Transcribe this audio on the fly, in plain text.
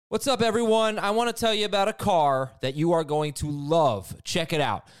What's up, everyone? I want to tell you about a car that you are going to love. Check it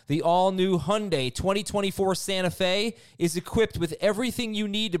out. The all-new Hyundai 2024 Santa Fe is equipped with everything you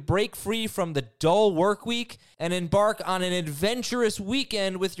need to break free from the dull work week and embark on an adventurous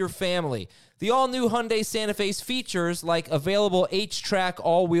weekend with your family. The all-new Hyundai Santa Fe's features like available H-Track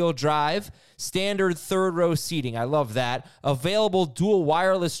all-wheel drive, standard third-row seating, I love that, available dual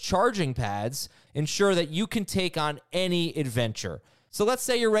wireless charging pads, ensure that you can take on any adventure. So let's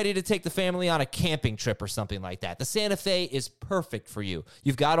say you're ready to take the family on a camping trip or something like that. The Santa Fe is perfect for you.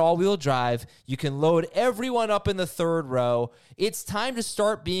 You've got all-wheel drive. You can load everyone up in the third row. It's time to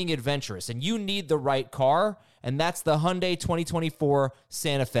start being adventurous, and you need the right car, and that's the Hyundai 2024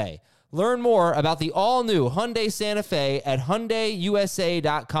 Santa Fe. Learn more about the all-new Hyundai Santa Fe at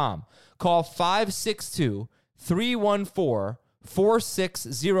HyundaiUSA.com. Call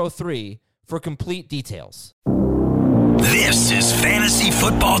 562-314-4603 for complete details. This is Fantasy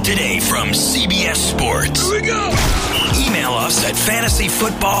Football Today from CBS Sports. Here we go! Email us at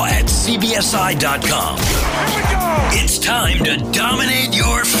fantasyfootball@cbsi.com. Here we go! It's time to dominate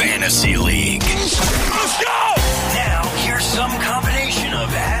your fantasy league. Let's go! Now, here's some combination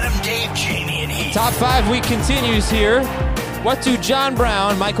of Adam, Dave, Jamie, and Heath. Top 5 week continues here. What do John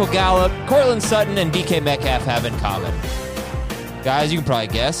Brown, Michael Gallup, Cortland Sutton, and DK Metcalf have in common? Guys, you can probably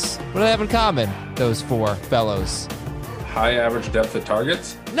guess. What do they have in common, those four fellows? High average depth of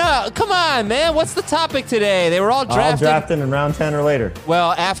targets? No, come on, man. What's the topic today? They were all drafted. All drafted in round 10 or later.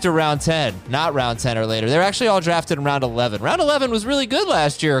 Well, after round 10, not round 10 or later. They're actually all drafted in round 11. Round 11 was really good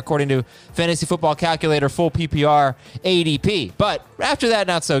last year, according to Fantasy Football Calculator, full PPR ADP. But after that,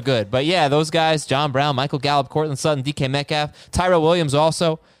 not so good. But yeah, those guys, John Brown, Michael Gallup, Cortland Sutton, DK Metcalf, Tyrell Williams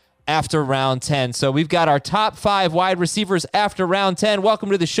also after round 10. So we've got our top 5 wide receivers after round 10.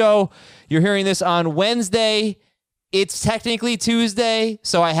 Welcome to the show. You're hearing this on Wednesday. It's technically Tuesday,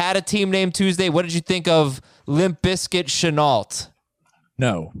 so I had a team named Tuesday. What did you think of Limp Bizkit Chenault?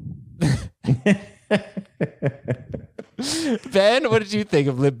 No. Ben, what did you think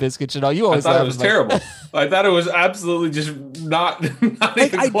of Limp Bizkit Chenault? You always thought it was terrible. I thought it was absolutely just not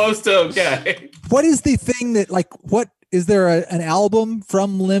even close to okay. What is the thing that, what is there an album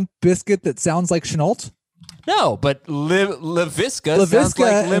from Limp Bizkit that sounds like Chenault? No, but LaVisca sounds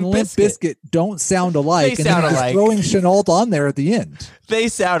like and Limp Bizkit don't sound alike. They sound alike. Throwing Chenault on there at the end. They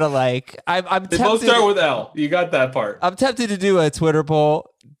sound alike. They both start with L. You got that part. I'm tempted to do a Twitter poll.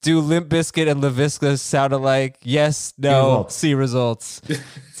 Do Limp Bizkit and LaVisca sound alike? Yes, no, see results.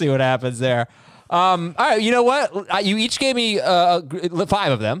 See what happens there. All right, you know what? You each gave me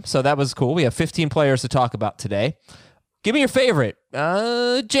 5 of them, so that was cool. We have 15 players to talk about today. Give me your favorite.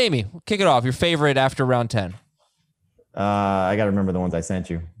 Jamie, kick it off. Your favorite after round 10. I got to remember the ones I sent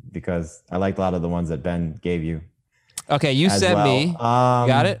you because I liked a lot of the ones that Ben gave you. Okay, you sent me.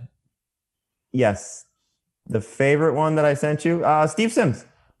 Got it? Yes. The favorite one that I sent you, Steve Sims.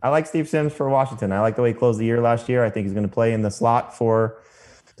 I like Steve Sims for Washington. I like the way he closed the year last year. I think he's going to play in the slot for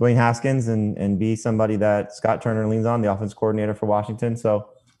Dwayne Haskins and be somebody that Scott Turner leans on, the offense coordinator for Washington. So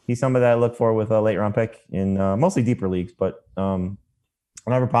he's somebody that I look for with a late round pick in mostly deeper leagues, but I don't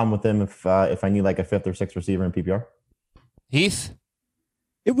have a problem with him if I need like a 5th or 6th receiver in PPR. Heath?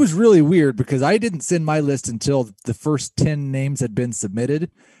 It was really weird because I didn't send my list until the first 10 names had been submitted,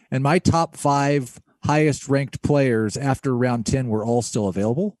 and my top 5 highest ranked players after round 10 were all still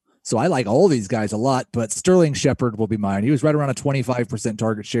available. So I like all these guys a lot, but Sterling Shepard will be mine. He was right around a 25%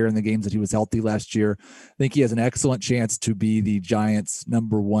 target share in the games that he was healthy last year. I think he has an excellent chance to be the Giants'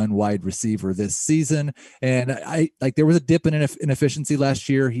 number 1 wide receiver this season. And there was a dip in inefficiency last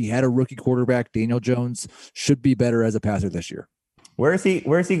year. He had a rookie quarterback. Daniel Jones should be better as a passer this year. Where is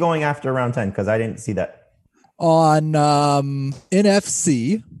he going after round 10? Because I didn't see that. On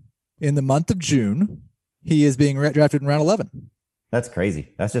NFC in the month of June, he is being drafted in round 11. That's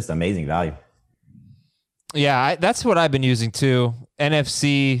crazy. That's just amazing value. Yeah, that's what I've been using too.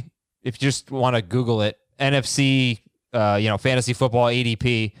 NFC, if you just want to Google it, NFC, fantasy football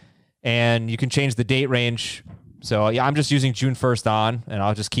ADP, and you can change the date range. So yeah, I'm just using June 1st on, and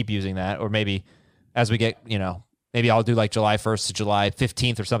I'll just keep using that. Or maybe as we get, maybe I'll do like July 1st to July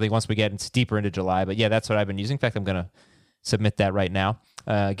 15th or something once we get deeper into July. But yeah, that's what I've been using. In fact, I'm going to submit that right now.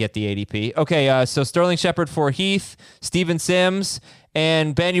 Get the ADP. Okay, so Sterling Shepard for Heath, Steven Sims,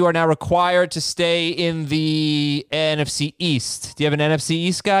 and Ben, you are now required to stay in the NFC East. Do you have an NFC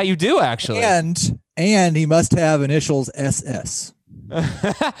East guy? You do, actually. And he must have initials SS.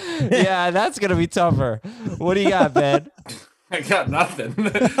 Yeah, that's going to be tougher. What do you got, Ben? I got nothing.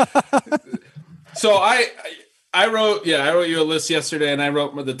 So I wrote you a list yesterday, and I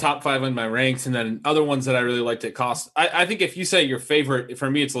wrote the top 5 on my ranks, and then other ones that I really liked at cost. I think if you say your favorite,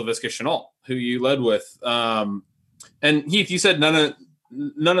 for me, it's Laviska Shenault, who you led with. And Heath, you said none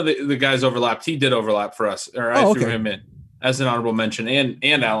of the guys overlapped. He did overlap for us, or I threw him in as an honorable mention,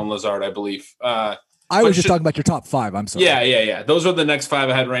 and Alan Lazard, I believe. I was just talking about your top 5. I'm sorry. Yeah. Those are the next 5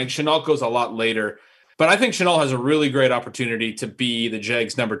 I had ranked. Shenault goes a lot later. But I think Shenault has a really great opportunity to be the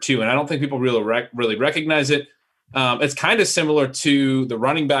Jags' number 2, and I don't think people really recognize it. It's kind of similar to the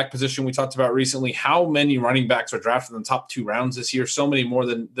running back position we talked about recently. How many running backs are drafted in the top 2 rounds this year? So many more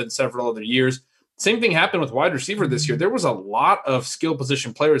than several other years. Same thing happened with wide receiver this year. There was a lot of skill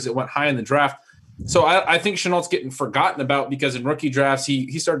position players that went high in the draft. So I think Chenault's getting forgotten about because in rookie drafts,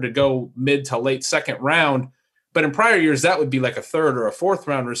 he started to go mid to late second round. But in prior years, that would be like a 3rd or a 4th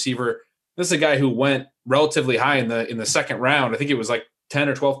round receiver. This is a guy who went relatively high in the second round. I think it was like 10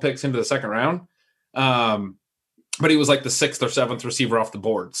 or 12 picks into the second round. But he was like the 6th or 7th receiver off the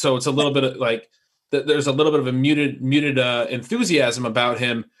board. So it's a little bit of like, there's a little bit of a muted enthusiasm about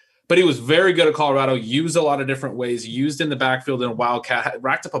him, but he was very good at Colorado, used a lot of different ways, used in the backfield in a Wildcat,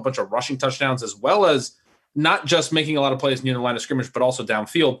 racked up a bunch of rushing touchdowns, as well as not just making a lot of plays near the line of scrimmage, but also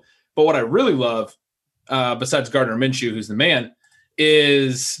downfield. But what I really love, besides Gardner Minshew, who's the man,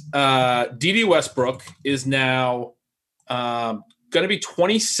 is D.D. Westbrook is now going to be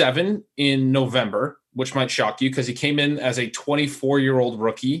 27 in November, which might shock you because he came in as a 24-year-old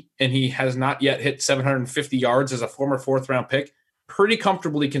rookie and he has not yet hit 750 yards as a former 4th-round pick. Pretty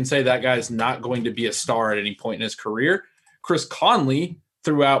comfortably can say that guy is not going to be a star at any point in his career. Chris Conley,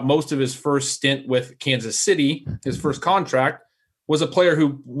 throughout most of his first stint with Kansas City, his first contract, was a player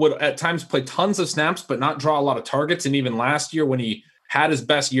who would at times play tons of snaps but not draw a lot of targets. And even last year when he had his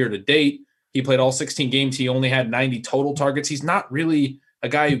best year to date, he played all 16 games. He only had 90 total targets. He's not really a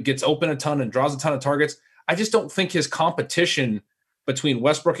guy who gets open a ton and draws a ton of targets. I just don't think his competition between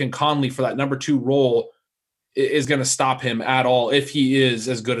Westbrook and Conley for that number 2 role is going to stop him at all if he is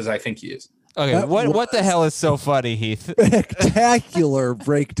as good as I think he is. Okay, what the hell is so funny, Heath? Spectacular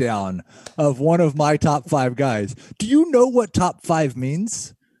breakdown of one of my top 5 guys. Do you know what top 5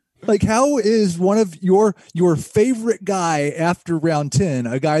 means? Like, how is one of your favorite guy after round 10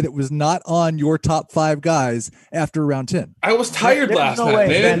 a guy that was not on your top 5 guys after round 10? I was tired last night,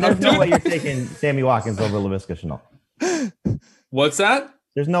 man. There's no way you're taking Sammy Watkins over Laviska Shenault. What's that?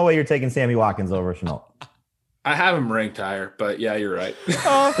 There's no way you're taking Sammy Watkins over Shenault. I have him ranked higher, but yeah, you're right.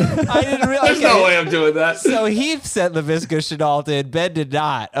 I didn't realize. There's no way I'm doing that. So Heath said Laviska Shenault did. Ben did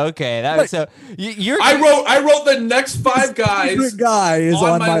not. Okay, that was so. I wrote the next 5 guys. Guy is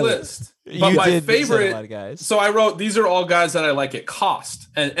on my list. But my favorite. A lot of guys. So I wrote these are all guys that I like at cost,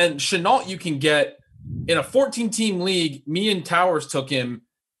 and Shenault you can get in a 14-team league. Me and Towers took him.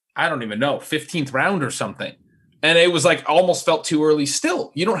 I don't even know 15th round or something, and it was like almost felt too early.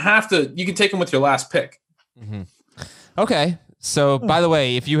 Still, you don't have to. You can take him with your last pick. Mm-hmm. Okay. So, by the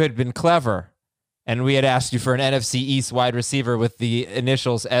way, if you had been clever and we had asked you for an NFC East wide receiver with the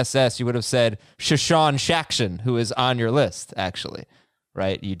initials SS, you would have said Shashawn Jackson, who is on your list, actually.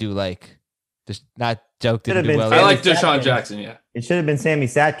 Right? You do like, just not joke, didn't do well. I like Deshaun Jackson, yeah. It should have been Sammy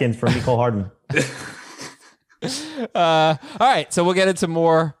Satkins for Mecole Hardman. All right. So, we'll get into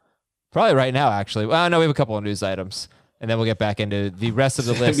more probably right now, actually. Well, no, we have a couple of news items. And then we'll get back into the rest of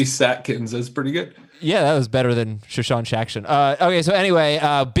the list. Sammy Satkins, that's pretty good. Yeah, that was better than Shashawn Jackson. Okay, so anyway,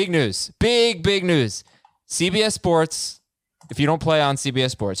 big news. Big news. CBS Sports, if you don't play on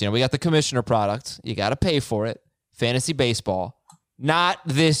CBS Sports, we got the commissioner product. You got to pay for it. Fantasy baseball. Not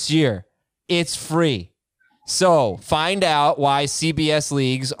this year. It's free. So find out why CBS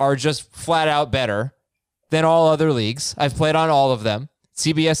leagues are just flat out better than all other leagues. I've played on all of them.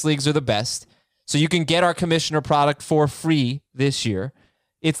 CBS leagues are the best. So you can get our commissioner product for free this year.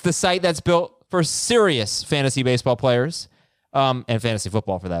 It's the site that's built for serious fantasy baseball players, and fantasy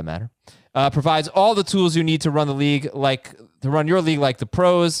football for that matter. Provides all the tools you need to run your league like the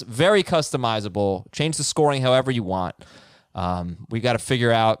pros. Very customizable. Change the scoring however you want. We got to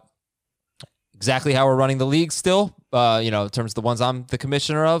figure out exactly how we're running the league still, in terms of the ones I'm the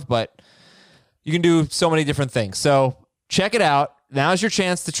commissioner of, but you can do so many different things. So check it out. Now's your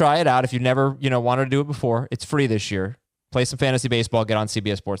chance to try it out. If you've never, wanted to do it before, it's free this year. Play some fantasy baseball, get on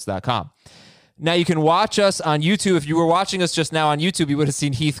CBSSports.com. Now you can watch us on YouTube. If you were watching us just now on YouTube, you would have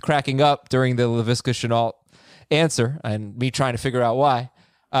seen Heath cracking up during the Laviska Shenault answer and me trying to figure out why.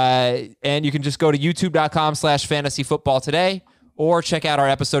 And you can just go to youtube.com/fantasyfootball today or check out our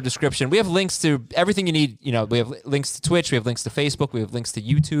episode description. We have links to everything you need. We have links to Twitch. We have links to Facebook. We have links to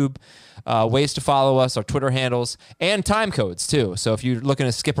YouTube, ways to follow us, our Twitter handles, and time codes too. So if you're looking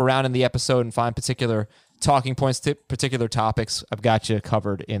to skip around in the episode and find particular talking points, particular topics, I've got you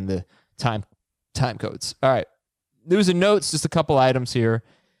covered in the time codes. All right. News and notes, just a couple items here.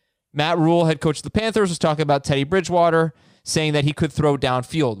 Matt Rule, head coach of the Panthers, was talking about Teddy Bridgewater, saying that he could throw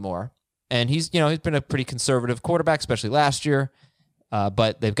downfield more. And he's been a pretty conservative quarterback, especially last year.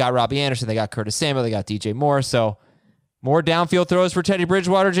 But they've got Robbie Anderson, they got Curtis Samuel, they got DJ Moore. So more downfield throws for Teddy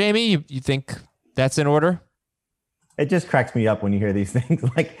Bridgewater, Jamie. You think that's in order? It just cracks me up when you hear these things.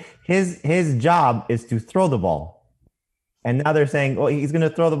 Like his job is to throw the ball. And now they're saying, well, he's going to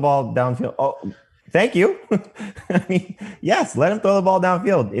throw the ball downfield. Oh, thank you. I mean, yes, let him throw the ball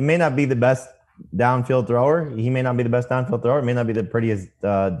downfield. It may not be the best downfield thrower. He may not be the best downfield thrower. It may not be the prettiest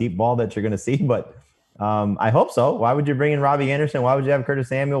deep ball that you're going to see, but I hope so. Why would you bring in Robbie Anderson? Why would you have Curtis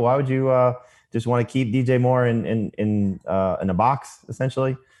Samuel? Why would you just want to keep DJ Moore in a box,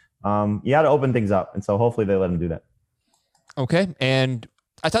 essentially? You got to open things up. And so hopefully they let him do that. Okay. And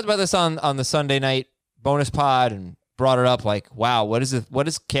I talked about this on the Sunday night bonus pod and brought it up like, wow, what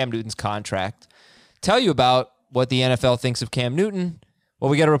is Cam Newton's contract tell you about what the NFL thinks of Cam Newton?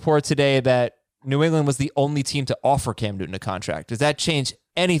 Well, we got a report today that New England was the only team to offer Cam Newton a contract. Does that change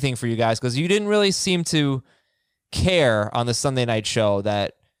anything for you guys? Because you didn't really seem to care on the Sunday night show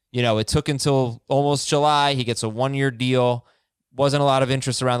that, it took until almost July. He gets a 1-year deal. Wasn't a lot of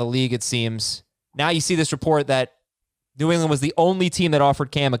interest around the league, it seems. Now you see this report that New England was the only team that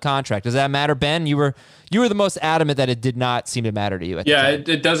offered Cam a contract. Does that matter, Ben? You were the most adamant that it did not seem to matter to you.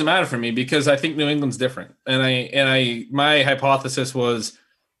 It doesn't matter for me because I think New England's different. And my hypothesis was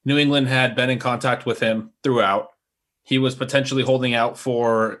New England had been in contact with him throughout. He was potentially holding out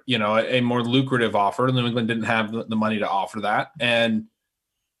for, a more lucrative offer. New England didn't have the money to offer that. And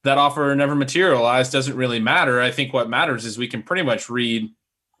that offer never materialized. Doesn't really matter. I think what matters is we can pretty much read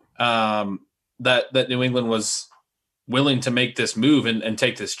that New England was willing to make this move and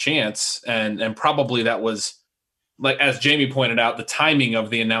take this chance. And probably that was, like, as Jamie pointed out, the timing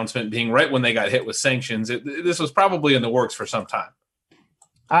of the announcement being right when they got hit with sanctions. This was probably in the works for some time.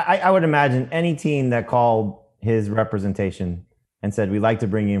 I would imagine any team that called his representation and said, we'd like to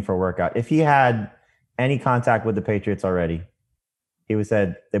bring you in for a workout. If he had any contact with the Patriots already, he would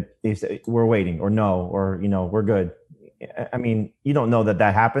said, we're waiting, or no, or, we're good. I mean, you don't know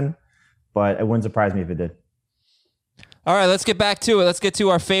that happened, but it wouldn't surprise me if it did. All right, let's get back to it. Let's get to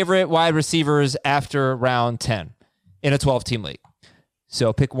our favorite wide receivers after round 10 in a 12-team league.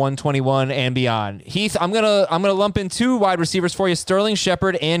 So pick 121 and beyond. Heath, I'm gonna lump in 2 wide receivers for you: Sterling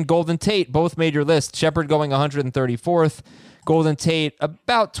Shepard and Golden Tate. Both made your list. Shepard going 134th. Golden Tate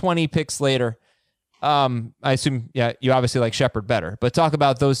about 20 picks later. I assume, you obviously like Shepard better, but talk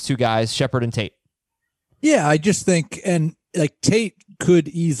about those 2 guys, Shepard and Tate. Yeah, I just think, and like Tate could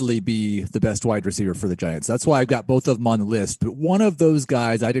easily be the best wide receiver for the Giants. That's why I've got both of them on the list. But one of those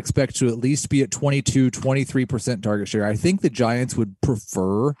guys I'd expect to at least be at 23% target share. I think the Giants would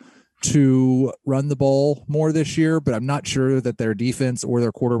prefer to run the ball more this year, but I'm not sure that their defense or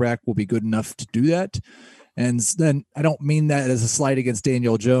their quarterback will be good enough to do that. And then I don't mean that as a slight against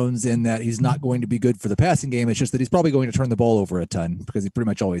Daniel Jones in that he's not going to be good for the passing game. It's just that he's probably going to turn the ball over a ton because he pretty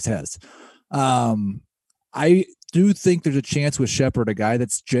much always has. I do think there's a chance with Shepard, a guy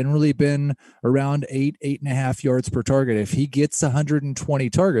that's generally been around 8.5 yards per target. If he gets 120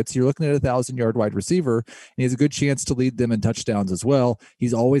 targets, you're looking at a 1,000-yard wide receiver, and he has a good chance to lead them in touchdowns as well.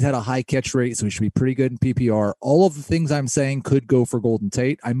 He's always had a high catch rate, so he should be pretty good in PPR. All of the things I'm saying could go for Golden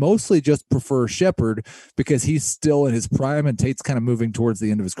Tate. I mostly just prefer Shepard because he's still in his prime, and Tate's kind of moving towards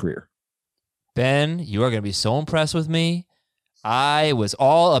the end of his career. Ben, you are going to be so impressed with me. I was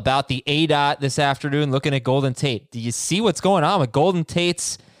all about the ADOT this afternoon looking at Golden Tate. Do you see what's going on with Golden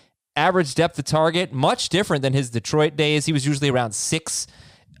Tate's average depth of target? Much different than his Detroit days. He was usually around 6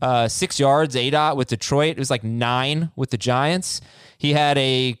 yards ADOT with Detroit. It was like 9 with the Giants. He had not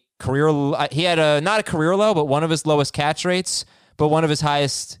a career low, but one of his lowest catch rates, but one of his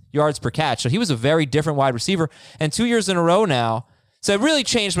highest yards per catch. So he was a very different wide receiver. And 2 years in a row now. So it really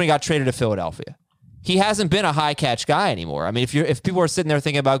changed when he got traded to Philadelphia. He hasn't been a high catch guy anymore. I mean, if people are sitting there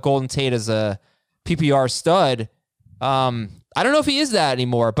thinking about Golden Tate as a PPR stud, I don't know if he is that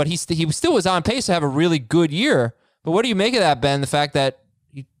anymore, but he still was on pace to have a really good year. But what do you make of that, Ben? The fact that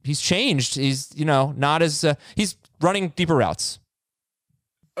he's changed. He's, not as he's running deeper routes.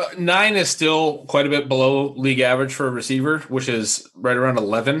 9 is still quite a bit below league average for a receiver, which is right around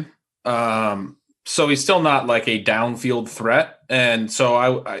 11. So he's still not like a downfield threat. And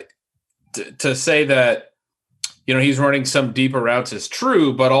so to say that, he's running some deeper routes is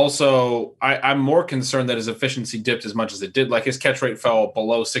true, but also I'm more concerned that his efficiency dipped as much as it did. Like his catch rate fell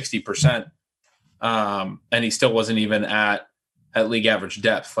below 60%. And he still wasn't even at league average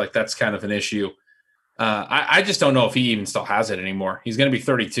depth. Like that's kind of an issue. I just don't know if he even still has it anymore. He's going to be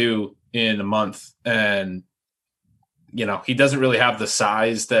 32 in a month, and he doesn't really have the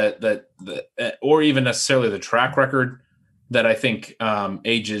size that or even necessarily the track record that I think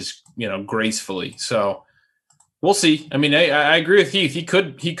ages gracefully. So we'll see. I mean, I agree with Heath. He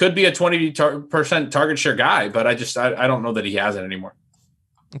could be a 20% target share guy, but I don't know that he has it anymore.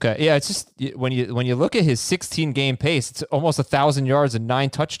 Okay, yeah, it's just when you look at his 16 game pace, it's almost 1,000 yards and 9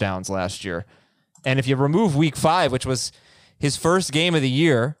 touchdowns last year. And if you remove week 5, which was his first game of the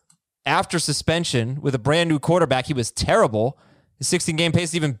year after suspension with a brand new quarterback, he was terrible. His 16 game pace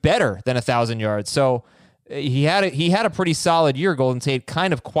is even better than 1,000 yards. So he had a pretty solid year, Golden Tate,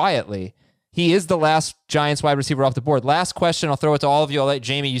 kind of quietly. He is the last Giants wide receiver off the board. Last question, I'll throw it to all of you. I'll let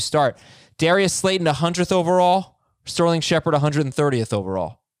Jamie, you start. Darius Slayton, 100th overall. Sterling Shepard, 130th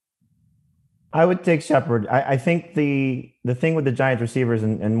overall. I would take Shepard. I think the thing with the Giants receivers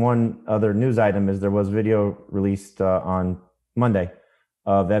and one other news item is there was video released on Monday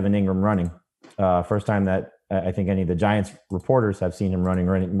of Evan Ingram running. First time that I think any of the Giants reporters have seen him running,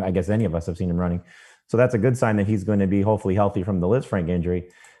 or I guess any of us have seen him running. So that's a good sign that he's going to be hopefully healthy from the Lisfranc injury.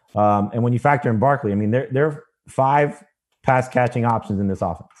 And when you factor in Barkley, I mean, there are 5 pass catching options in this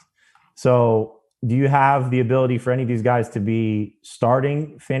offense. So do you have the ability for any of these guys to be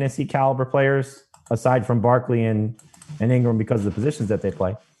starting fantasy caliber players aside from Barkley and Ingram because of the positions that they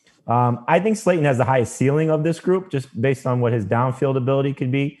play? I think Slayton has the highest ceiling of this group just based on what his downfield ability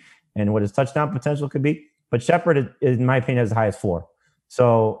could be and what his touchdown potential could be. But Shepard, in my opinion, has the highest floor.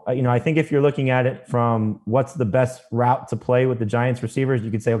 So, I think if you're looking at it from what's the best route to play with the Giants receivers, you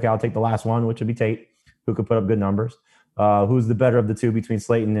could say, okay, I'll take the last one, which would be Tate, who could put up good numbers. Who's the better of the two between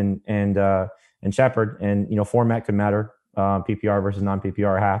Slayton and Shepard? And, format could matter, PPR versus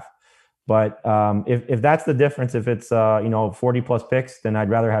non-PPR half. But if that's the difference, if it's, 40 plus picks, then I'd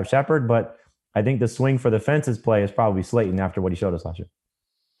rather have Shepard. But I think the swing for the fences play is probably Slayton after what he showed us last year.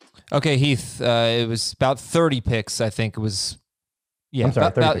 Okay, Heath, it was about 30 picks, I think it was. Yeah, I'm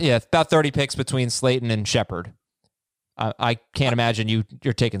sorry, about 30 picks between Slayton and Shepard. I can't imagine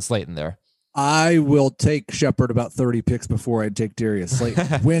you're taking Slayton there. I will take Shepard about 30 picks before I'd take Darius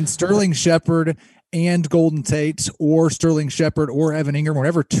Slayton. When Sterling Shepard and Golden Tate, or Sterling Shepard or Evan Ingram,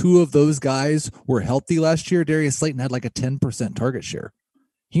 whenever 2 of those guys were healthy last year, Darius Slayton had like a 10% target share.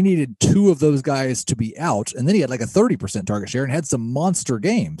 He needed 2 of those guys to be out, and then he had like a 30% target share and had some monster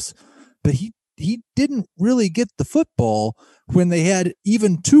games. But he didn't really get the football when they had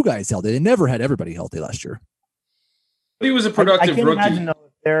even 2 guys healthy. They never had everybody healthy last year. He was a productive I can't rookie. Imagine,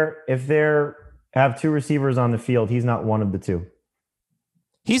 though, if they have 2 receivers on the field, he's not one of the 2.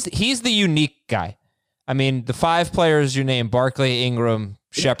 He's the unique guy. I mean, the 5 players you named, Barkley, Ingram,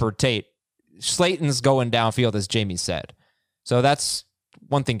 Shepard, Tate, Slayton's going downfield, as Jamie said. So that's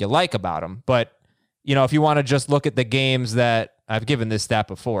one thing you like about him. But, if you want to just look at the games that I've given this stat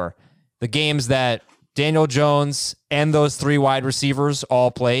before, the games that Daniel Jones and those 3 wide receivers all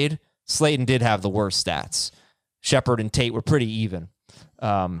played, Slayton did have the worst stats. Shepard and Tate were pretty even.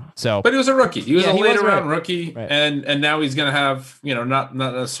 But he was a rookie. He was a later round rookie, right. and now he's going to have not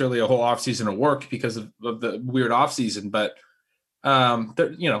necessarily a whole offseason of work because of the weird offseason, but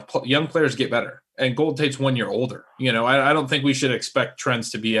young players get better, and Golden Tate's 1 year older. I don't think we should expect trends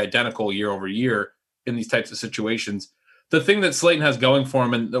to be identical year over year in these types of situations. The thing that Slayton has going for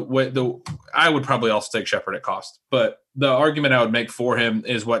him, and I would probably also take Shepard at cost, but the argument I would make for him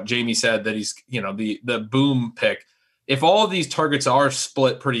is what Jamie said, that he's the boom pick. If all of these targets are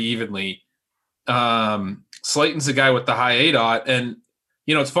split pretty evenly, Slayton's the guy with the high ADOT. And,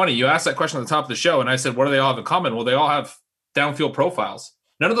 it's funny. You asked that question at the top of the show, and I said, what do they all have in common? Well, they all have downfield profiles.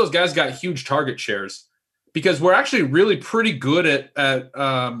 None of those guys got huge target shares because we're actually really pretty good at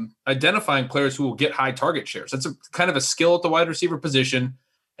identifying players who will get high target shares. That's a kind of a skill at the wide receiver position.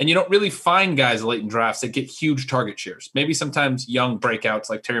 And you don't really find guys late in drafts that get huge target shares. Maybe sometimes young breakouts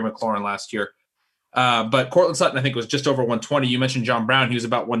like Terry McLaurin last year. But Cortland Sutton, I think, was just over 120. You mentioned John Brown. He was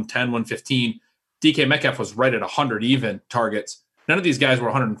about 110, 115. DK Metcalf was right at 100 even targets. None of these guys were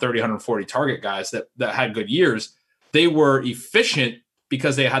 130, 140 target guys that had good years. They were efficient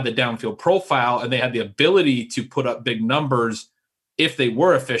because they had the downfield profile and they had the ability to put up big numbers if they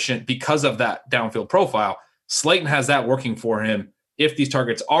were efficient because of that downfield profile. Slayton has that working for him if these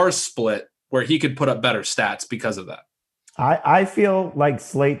targets are split, where he could put up better stats because of that. I feel like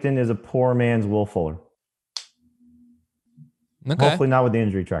Slayton is a poor man's Will Fuller. Okay. Hopefully not with the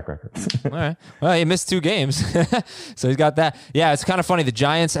injury track record. All right. Well, he missed 2 games, so he's got that. Yeah, it's kind of funny. The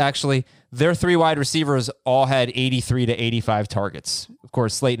Giants actually, their 3 wide receivers all had 83 to 85 targets. Of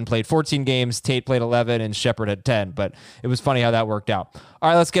course, Slayton played 14 games, Tate played 11, and Shepard had 10, but it was funny how that worked out. All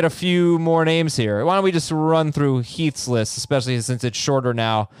right, let's get a few more names here. Why don't we just run through Heath's list, especially since it's shorter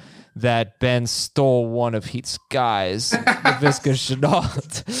now that Ben stole one of Heath's guys, Laviska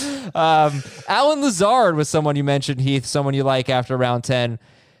Shenault. Alan Lazard was someone you mentioned, Heath, someone you like after round 10.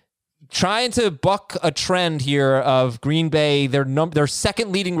 Trying to buck a trend here of Green Bay, their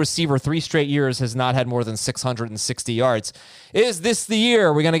second leading receiver 3 straight years has not had more than 660 yards. Is this the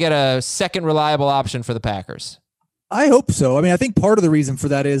year we're going to get a second reliable option for the Packers? I hope so. I mean, I think part of the reason for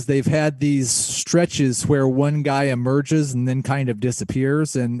that is they've had these stretches where one guy emerges and then kind of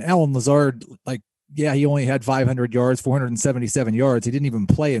disappears. And Alan Lazard, he only had 500 yards, 477 yards. He didn't even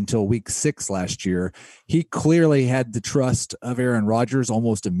play until week 6 last year. He clearly had the trust of Aaron Rodgers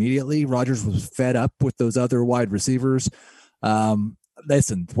almost immediately. Rodgers was fed up with those other wide receivers.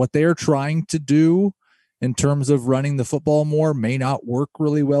 Listen, what they're trying to do in terms of running the football more may not work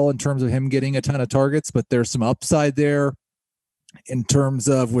really well in terms of him getting a ton of targets, but there's some upside there in terms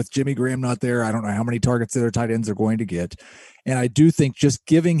of with Jimmy Graham not there. I don't know how many targets their tight ends are going to get. And I do think just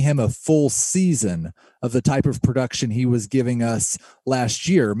giving him a full season of the type of production he was giving us last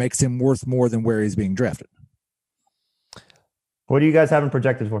year makes him worth more than where he's being drafted. What do you guys have him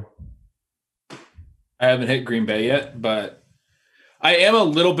projected for? I haven't hit Green Bay yet, but I am a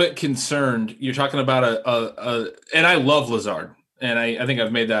little bit concerned. You're talking about and I love Lazard, and I think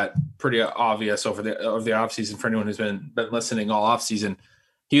I've made that pretty obvious over the offseason for anyone who's been listening all offseason.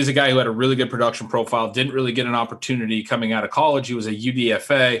 He was a guy who had a really good production profile, didn't really get an opportunity coming out of college. He was a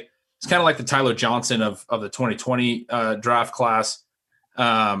UDFA. It's kind of like the Tyler Johnson of the 2020 draft class.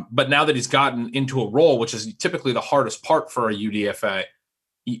 But now that he's gotten into a role, which is typically the hardest part for a UDFA,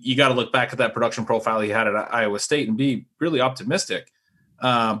 you got to look back at that production profile he had at Iowa State and be really optimistic.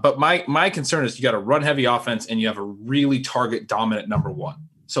 But my concern is you got a run heavy offense and you have a really target dominant number 1.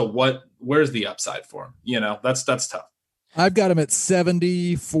 So where's the upside for him? That's tough. I've got him at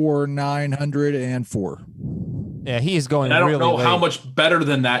 70 for 904. Yeah, he's going. And I don't really know late. how much better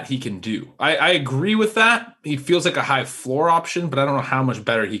than that he can do. I agree with that. He feels like a high floor option, but I don't know how much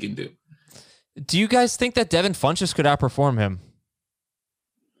better he can do. Do you guys think that Devin Funchess could outperform him?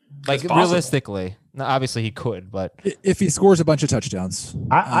 Like realistically, now, obviously he could, but if he scores a bunch of touchdowns,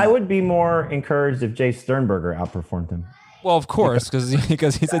 I would be more encouraged if Jay Sternberger outperformed him. well, of course, because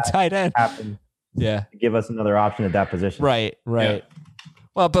he's a tight end. Yeah, Give us another option at that position. right. Yeah.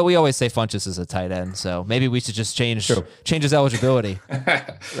 Well, but we always say Funchess is a tight end, so maybe we should just change his eligibility.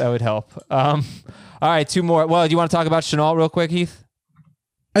 That would help. All right, 2 more. Well, do you want to talk about Shenault real quick, Heath?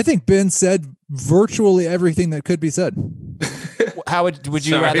 I think Ben said virtually everything that could be said. How would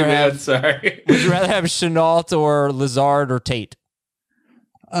you rather have? Would you rather have Shenault or Lazard or Tate?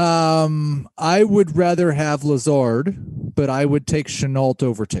 I would rather have Lazard, but I would take Shenault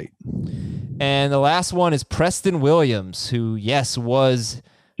over Tate. And the last one is Preston Williams, who was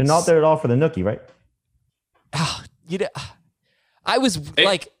Shenault did it all for the nookie, right? I was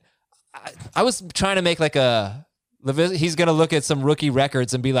trying to make like he's gonna look at some rookie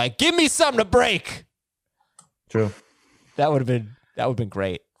records and be like, give me something to break. True. That would have been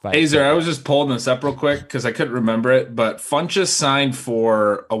great. Azer, I was just pulling this up real quick because I couldn't remember it, but Funchess signed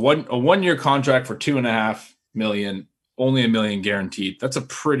for a 1 year contract for $2.5 million, only $1 million guaranteed. That's a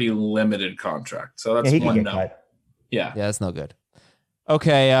pretty limited contract. So that's one no. Yeah, that's no good.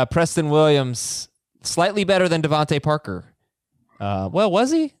 Okay, Preston Williams, slightly better than Devontae Parker.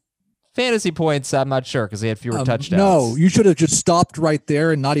 Was he? Fantasy points, I'm not sure because he had fewer touchdowns. No, you should have just stopped right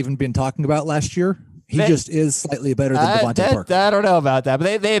there and not even been talking about last year. He just is slightly better than Devontae Parker. I don't know about that,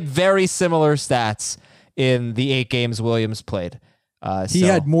 but they had very similar stats in the 8 games Williams played. He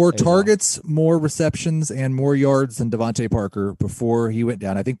had more targets, more receptions, and more yards than Devontae Parker before he went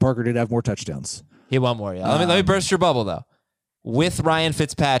down. I think Parker did have more touchdowns. He won more, yeah. Let me burst your bubble, though. With Ryan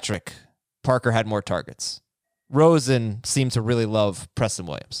Fitzpatrick, Parker had more targets. Rosen seemed to really love Preston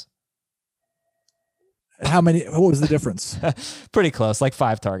Williams. How many? What was the difference? Pretty close, like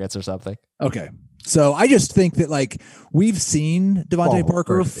 5 targets or something. Okay. So I just think that we've seen Devontae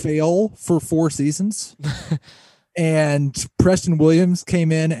Parker fail for 4 seasons. And Preston Williams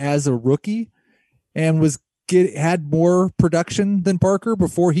came in as a rookie and had more production than Parker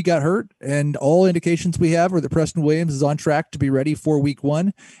before he got hurt. And all indications we have are that Preston Williams is on track to be ready for week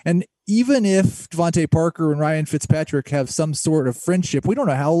 1. And even if Devontae Parker and Ryan Fitzpatrick have some sort of friendship, we don't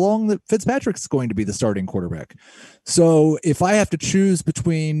know how long that Fitzpatrick's going to be the starting quarterback. So if I have to choose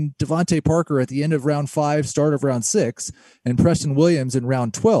between Devontae Parker at the end of round 5, start of round 6, and Preston Williams in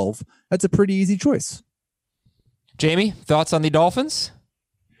round 12, that's a pretty easy choice. Jamie, thoughts on the Dolphins?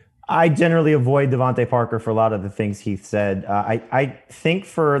 I generally avoid Devontae Parker for a lot of the things Heath said. I think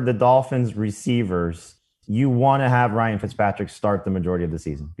for the Dolphins receivers, you want to have Ryan Fitzpatrick start the majority of the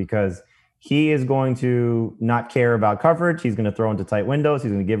season because he is going to not care about coverage. He's going to throw into tight windows.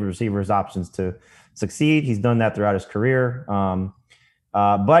 He's going to give receivers options to succeed. He's done that throughout his career.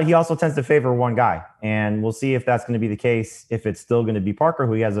 But he also tends to favor one guy. And we'll see if that's going to be the case, if it's still going to be Parker,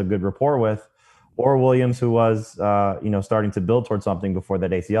 who he has a good rapport with, or Williams, who was starting to build towards something before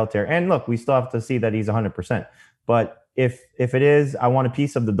that ACL tear. And look, we still have to see that he's 100%. But if it is, I want a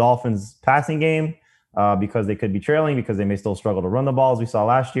piece of the Dolphins passing game because they could be trailing, because they may still struggle to run the ball as we saw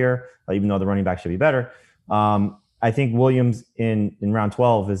last year, even though the running back should be better. I think Williams in round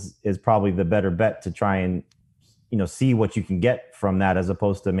 12 is probably the better bet to try and see what you can get from that, as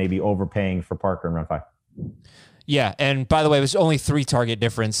opposed to maybe overpaying for Parker in round 5. Yeah, and by the way, it was only 3 target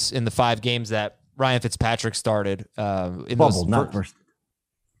difference in the 5 games that Ryan Fitzpatrick started. Not burst.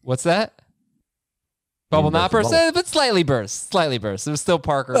 What's that? Bubble not burst, but slightly burst. It was still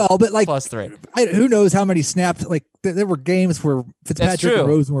Parker. Oh, but plus 3. Who knows how many snaps? Like there were games where Fitzpatrick and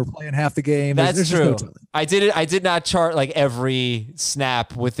Rosen were playing half the game. That's true. I did not chart like every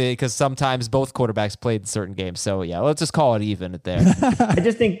snap with it because sometimes both quarterbacks played certain games. So yeah, let's just call it even at there. I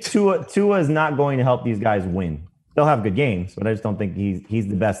just think Tua is not going to help these guys win. They'll have good games, but I just don't think he's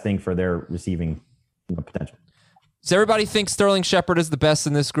the best thing for their receiving potential. So everybody thinks Sterling Shepard is the best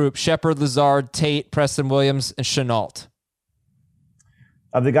in this group. Shepard, Lazard, Tate, Preston Williams, and Shenault.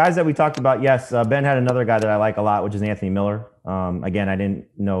 Of the guys that we talked about, yes, Ben had another guy that I like a lot, which is Anthony Miller. Again, I didn't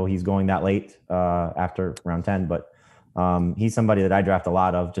know he's going that late after round 10, but he's somebody that I draft a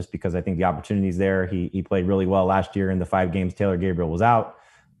lot of just because I think the opportunity's there. He played really well last year in the 5 games Taylor Gabriel was out.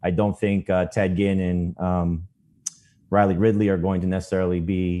 I don't think Ted Ginn and Riley Ridley are going to necessarily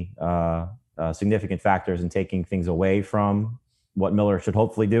be significant factors in taking things away from what Miller should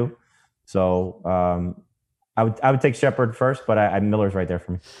hopefully do. So I would take Shepard first, but Miller's right there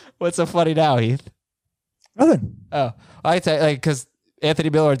for me. What's so funny now, Heath? Nothing. Oh, I tell you, because Anthony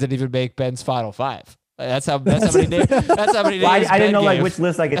Miller didn't even make Ben's final 5. That's how many names. That's how many names. Well, I didn't know which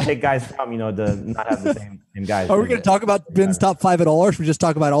list I could take guys from, to not have the same guys. Are we going to talk about Ben's top 5 at all, or should we just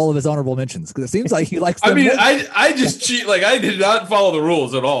talk about all of his honorable mentions? Because it seems like he likes. I mean, I just cheat. Like I did not follow the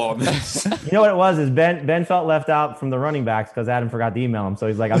rules at all. You know what it was? Is Ben felt left out from the running backs because Adam forgot to email him. So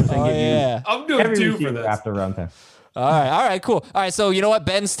he's like, I'm just going to give you. I'm doing 2 for this after round 10. All right, cool. All right, so you know what?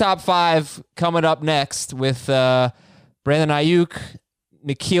 Ben's top 5 coming up next with Brandon Ayuk,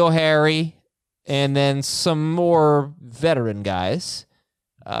 N'Keal Harry, and then some more veteran guys.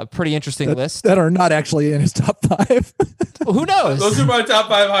 Pretty interesting list. That are not actually in his top 5. Well, who knows? Those are my top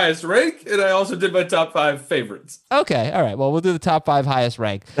 5 highest rank, and I also did my top 5 favorites. Okay, all right. Well, we'll do the top 5 highest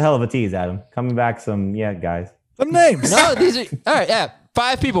rank. It's a hell of a tease, Adam. Coming back guys. Some names. No, these are all right. Yeah,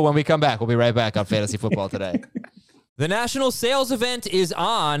 5 people when we come back. We'll be right back on Fantasy Football Today. The national sales event is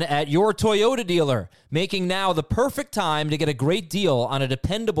on at your Toyota dealer, making now the perfect time to get a great deal on a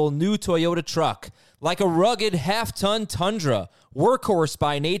dependable new Toyota truck. Like a rugged half-ton Tundra, workhorse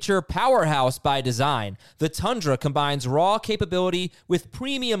by nature, powerhouse by design, the Tundra combines raw capability with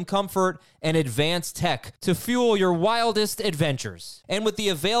premium comfort and advanced tech to fuel your wildest adventures. And with the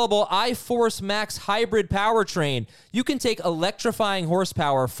available iForce Max hybrid powertrain, you can take electrifying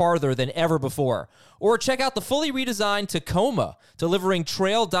horsepower farther than ever before. Or check out the fully redesigned Tacoma, delivering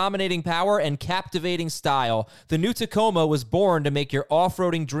trail-dominating power and captivating style. The new Tacoma was born to make your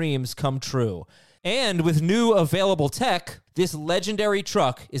off-roading dreams come true. And with new available tech, this legendary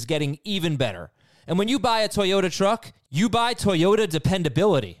truck is getting even better. And when you buy a Toyota truck, you buy Toyota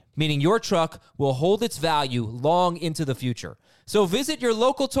dependability, meaning your truck will hold its value long into the future. So visit your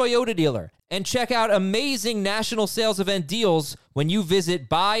local Toyota dealer and check out amazing national sales event deals when you visit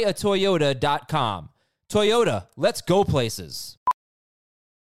buyatoyota.com. Toyota, let's go places.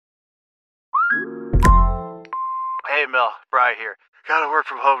 Hey, Mel, Bri here. Gotta work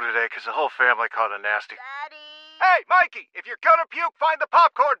from home today because the whole family caught a nasty. Daddy! Hey, Mikey, if you're gonna puke, find the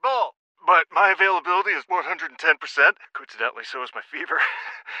popcorn bowl. But my availability is 110%. Coincidentally, so is my fever.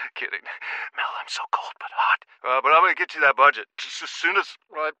 Kidding. Mel, I'm so cold but hot. But I'm gonna get you that budget just as soon as...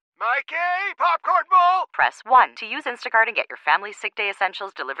 Mikey, popcorn bowl! Press 1 to use Instacart and get your family's sick day essentials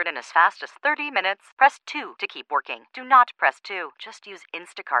delivered in as fast as 30 minutes. Press 2 to keep working. Do not press 2. Just use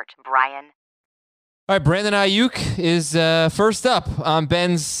Instacart, Brian. All right, Brandon Ayuk is first up on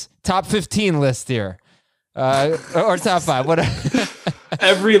Ben's top 15 list here. Or top 5. What?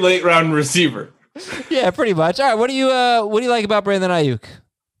 Every late round receiver. Yeah, pretty much. All right, what do you like about Brandon Ayuk?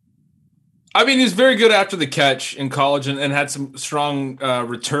 I mean, he's very good after the catch in college and had some strong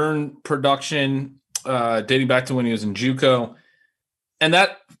return production dating back to when he was in JUCO. And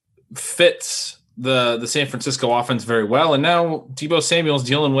that fits the San Francisco offense very well. And now Deebo Samuel's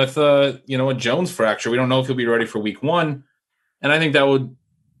dealing with a Jones fracture. We don't know if he'll be ready for week 1. And I think that would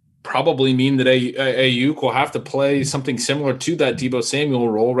probably mean that Ayuk will have to play something similar to that Deebo Samuel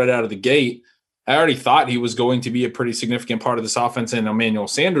role right out of the gate. I already thought he was going to be a pretty significant part of this offense in Emmanuel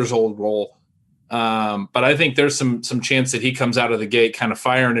Sanders' old role. But I think there's some chance that he comes out of the gate kind of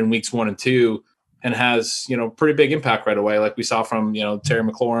firing in weeks 1 and 2 and has, pretty big impact right away, like we saw from, Terry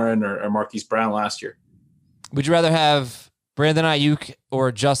McLaurin or Marquise Brown last year. Would you rather have Brandon Ayuk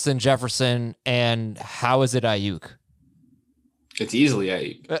or Justin Jefferson? And how is it Ayuk? It's easily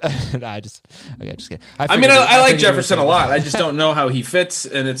Ayuk. Nah, just kidding. I like Jefferson a lot. I just don't know how he fits.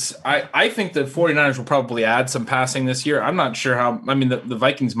 And I think the 49ers will probably add some passing this year. I'm not sure how. I mean, the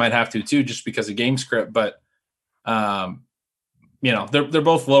Vikings might have to too, just because of game script. But, they're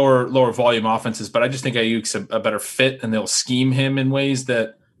both lower volume offenses. But I just think Ayuk's a better fit, and they'll scheme him in ways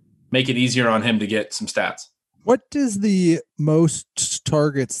that make it easier on him to get some stats. What is the most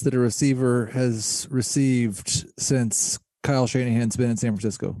targets that a receiver has received since Kyle Shanahan's been in San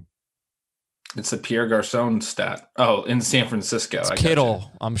Francisco? It's a Pierre Garçon stat. Oh, in San Francisco. It's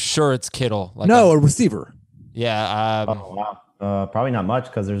Kittle. I'm sure it's Kittle. A receiver. Yeah. Probably not much,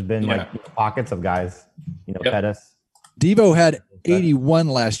 because there's been pockets of guys. Pettis. Devo had 81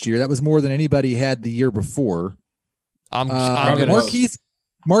 last year. That was more than anybody had the year before. Marquise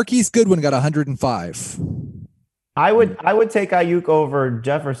Goodwin got 105. I would take Ayuk over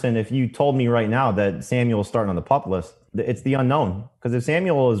Jefferson if you told me right now that Samuel's starting on the PUP list. It's the unknown, because if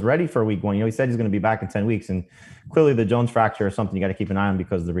Samuel is ready for week 1, he said he's going to be back in 10 weeks, and clearly the Jones fracture is something you got to keep an eye on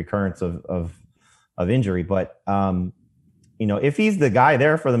because of the recurrence of injury. But if he's the guy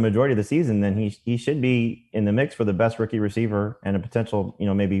there for the majority of the season, then he should be in the mix for the best rookie receiver and a potential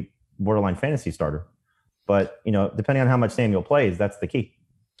maybe borderline fantasy starter. But depending on how much Samuel plays, that's the key.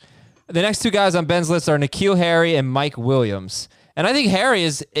 The next 2 guys on Ben's list are N'Keal Harry and Mike Williams. And I think Harry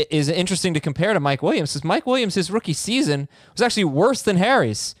is interesting to compare to Mike Williams, because Mike Williams, his rookie season, was actually worse than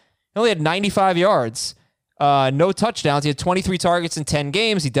Harry's. He only had 95 yards, no touchdowns. He had 23 targets in 10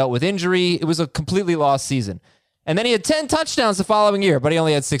 games. He dealt with injury. It was a completely lost season. And then he had 10 touchdowns the following year, but he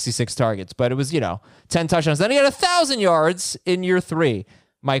only had 66 targets. But it was, 10 touchdowns. Then he had 1,000 yards in year 3,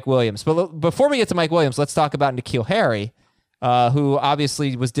 Mike Williams. But before we get to Mike Williams, let's talk about N'Keal Harry, who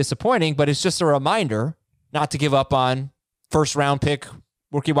obviously was disappointing, but it's just a reminder not to give up on first-round pick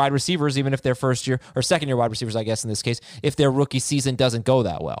rookie wide receivers, even if they're first-year or second-year wide receivers, I guess, in this case, if their rookie season doesn't go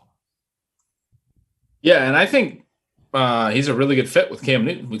that well. Yeah, and I think he's a really good fit with Cam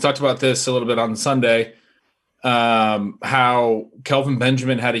Newton. We talked about this a little bit on Sunday, how Kelvin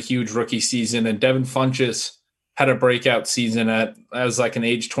Benjamin had a huge rookie season, and Devin Funchess had a breakout season as like an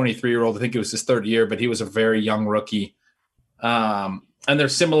age 23-year-old. I think it was his 3rd year, but he was a very young rookie. And they're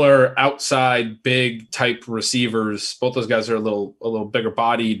similar outside big type receivers. Both those guys are a little bigger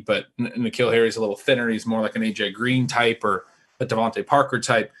bodied, but N'Keal Harry's a little thinner. He's more like an AJ Green type or a Devontae Parker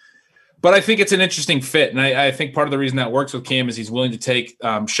type. But I think it's an interesting fit. And I think part of the reason that works with Cam is he's willing to take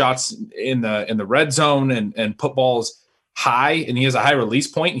shots in the red zone and put balls high, and he has a high release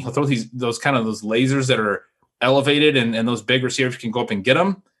point. He'll throw those lasers that are elevated, and those big receivers can go up and get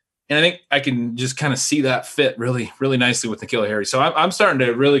them. And I think I can just kind of see that fit really, really nicely with N'Keal Harry. So I'm starting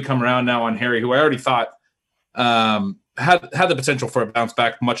to really come around now on Harry, who I already thought had the potential for a bounce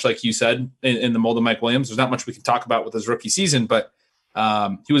back, much like you said, in the mold of Mike Williams. There's not much we can talk about with his rookie season, but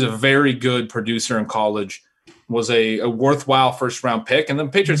he was a very good producer in college, was a worthwhile first-round pick, and the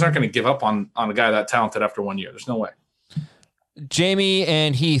Patriots aren't going to give up on a guy that talented after 1 year. There's no way. Jamie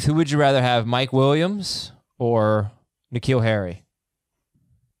and Heath, who would you rather have, Mike Williams or N'Keal Harry?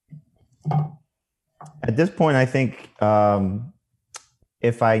 At this point, I think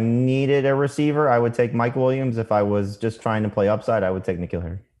if I needed a receiver, I would take Mike Williams. If I was just trying to play upside, I would take N'Keal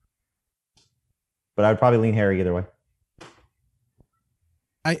Harry. But I would probably lean Harry either way.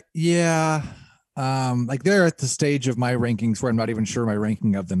 Like they're at the stage of my rankings where I'm not even sure my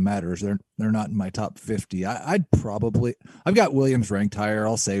ranking of them matters. They're not in my top 50. I've got Williams ranked higher.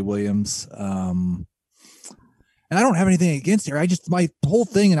 I'll say Williams. And I don't have anything against her. My whole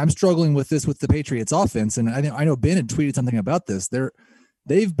thing, and I'm struggling with this with the Patriots offense. And I know Ben had tweeted something about this.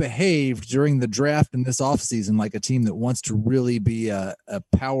 They've behaved during the draft and this offseason like a team that wants to really be a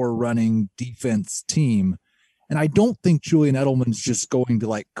power running defense team. And I don't think Julian Edelman's just going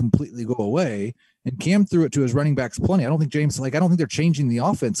to completely go away. And Cam threw it to his running backs plenty. I don't think I don't think they're changing the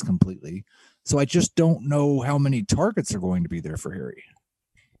offense completely. So I just don't know how many targets are going to be there for Harry.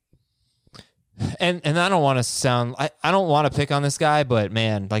 And I don't want to sound, I don't want to pick on this guy, but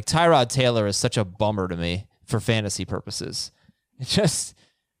man, Tyrod Taylor is such a bummer to me for fantasy purposes. It just,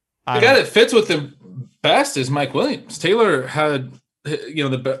 The guy that fits with the best is Mike Williams. Taylor had,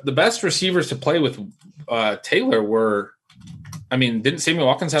 the best receivers to play with Taylor were, didn't Sammy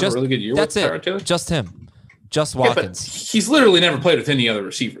Watkins have a really good year with Tyrod Taylor? Just him. Just Watkins. Yeah, he's literally never played with any other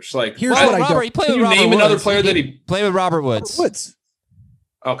receivers. Like, here's what I don't. He played with Robert name Woods. Another player that he played with Robert Woods.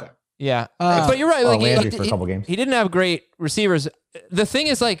 Okay. Yeah, but you're right. Like Landry for a couple games. He didn't have great receivers. The thing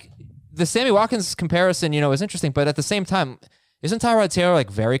is, like, the Sammy Watkins comparison, is interesting. But at the same time, isn't Tyrod Taylor like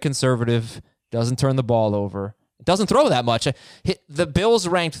very conservative? Doesn't turn the ball over. Doesn't throw that much. The Bills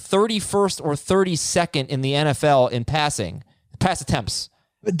ranked 31st or 32nd in the NFL in pass attempts.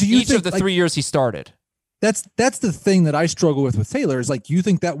 But do you each think, of the 3 years he started? That's the thing that I struggle with Taylor is like, you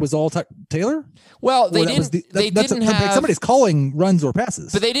think that was all Taylor? Well, they didn't have somebody's calling runs or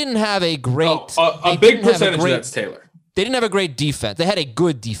passes, but they didn't have a great. A big percentage of that's Taylor. They didn't have a great defense. They had a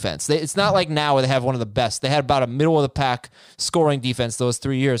good defense. It's not like now where they have one of the best. They had about a middle of the pack scoring defense those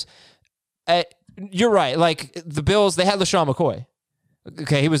 3 years. You're right. Like the Bills, they had LaShawn McCoy.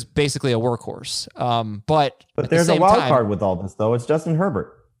 Okay, he was basically a workhorse. But there's a wild card with all this, though. It's Justin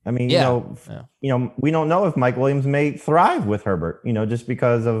Herbert. We don't know if Mike Williams may thrive with Herbert. Just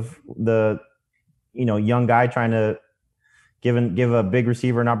because of the, young guy trying to give a big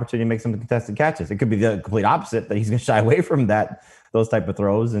receiver an opportunity to make some contested catches. It could be the complete opposite, that he's going to shy away from those type of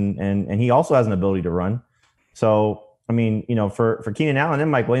throws, and he also has an ability to run. So for Keenan Allen and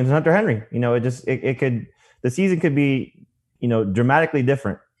Mike Williams and Hunter Henry, the season could be, dramatically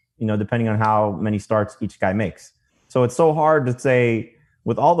different, depending on how many starts each guy makes. So it's so hard to say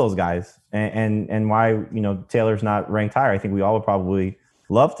with all those guys and why, Taylor's not ranked higher. I think we all would probably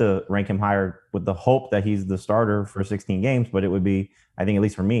love to rank him higher with the hope that he's the starter for 16 games, but it would be, I think, at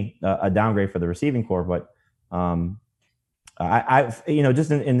least for me, a downgrade for the receiving core. But I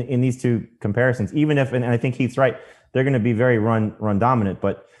just in these two comparisons, even if, and I think Heath's right, they're going to be very run dominant,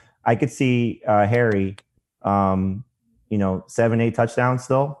 but I could see Harry, 7-8 touchdowns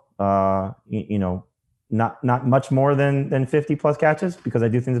still, not much more than 50 plus catches, because I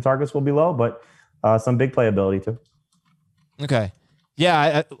do think the targets will be low, but some big playability too. Okay.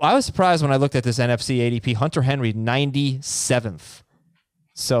 Yeah, I was surprised when I looked at this NFC ADP. Hunter Henry, 97th.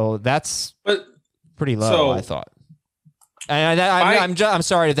 So that's pretty low, I thought. And I'm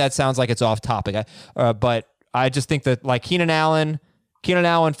sorry if that sounds like it's off topic, but I just think that, like, Keenan Allen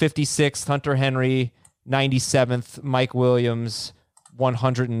 56th, Hunter Henry 97th, Mike Williams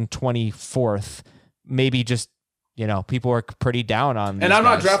 124th. Maybe just, people are pretty down on these And I'm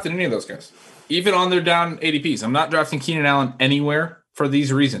guys. not drafting any of those guys, even on their down ADPs. I'm not drafting Keenan Allen anywhere for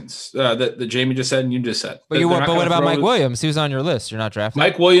these reasons that Jamie just said and you just said. But what about Mike Williams? He was on your list. You're not drafting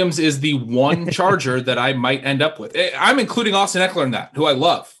Mike Williams is the one Charger that I might end up with. I'm including Austin Eckler in that, who I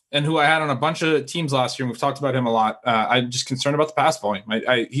love and who I had on a bunch of teams last year. And we've talked about him a lot. I'm just concerned about the pass volume.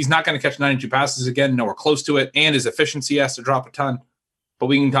 He's not going to catch 92 passes again, nowhere close to it. And his efficiency has to drop a ton. But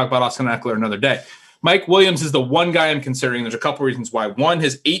we can talk about Austin Eckler another day. Mike Williams is the one guy I'm considering. There's a couple reasons why. One,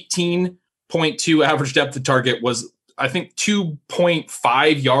 his 18.2 average depth of target was, I think,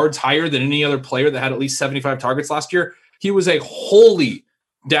 2.5 yards higher than any other player that had at least 75 targets last year. He was a wholly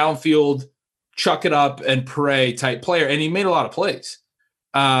downfield, chuck it up and pray type player, and he made a lot of plays.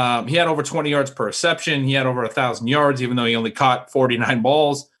 He had over 20 yards per reception. He had over 1,000 yards, even though he only caught 49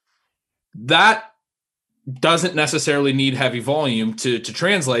 balls. That doesn't necessarily need heavy volume to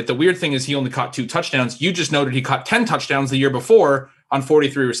translate. The weird thing is he only caught 2 touchdowns. You just noted he caught 10 touchdowns the year before on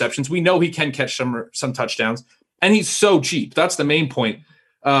 43 receptions. We know he can catch some touchdowns, and he's so cheap. That's the main point.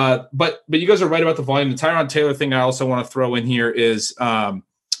 But you guys are right about the volume. The Tyrod Taylor thing I also want to throw in here is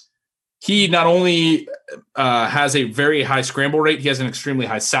he not only has a very high scramble rate, he has an extremely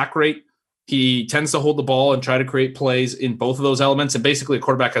high sack rate. He tends to hold the ball and try to create plays in both of those elements. And basically a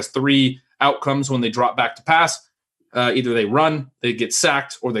quarterback has 3 outcomes when they drop back to pass. Either they run, they get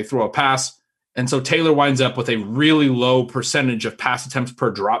sacked, or they throw a pass. And so Taylor winds up with a really low percentage of pass attempts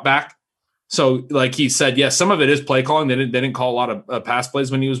per drop back. So like he said, yes, some of it is play calling. They didn't call a lot of pass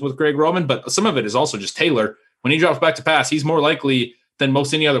plays when he was with Greg Roman, but some of it is also just Taylor. When he drops back to pass, he's more likely than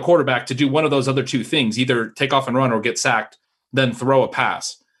most any other quarterback to do one of those other 2 things, either take off and run or get sacked, then throw a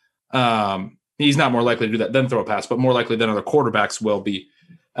pass. He's not more likely to do that than throw a pass, but more likely than other quarterbacks will be.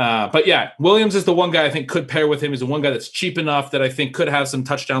 But yeah, Williams is the one guy I think could pair with him. Is the one guy that's cheap enough that I think could have some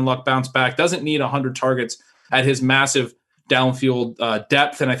touchdown luck bounce back. Doesn't need 100 targets at his massive downfield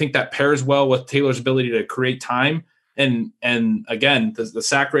depth. And I think that pairs well with Taylor's ability to create time. And again, the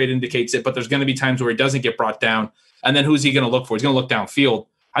sack rate indicates it, but there's going to be times where he doesn't get brought down. And then who's he going to look for? He's going to look downfield.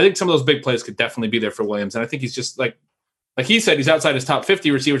 I think some of those big plays could definitely be there for Williams. And I think he's just like he said, he's outside his top 50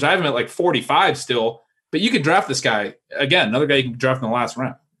 receivers. I have him at like 45 still, but you could draft this guy again, another guy you can draft in the last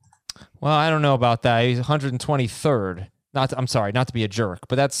round. Well, I don't know about that. He's 123rd. I'm sorry, not to be a jerk,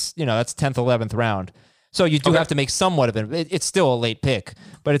 but that's 10th, 11th round. So you do have to make somewhat of it. It's still a late pick,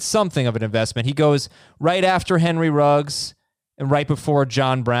 but it's something of an investment. He goes right after Henry Ruggs and right before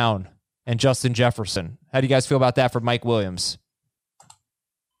John Brown and Justin Jefferson. How do you guys feel about that for Mike Williams?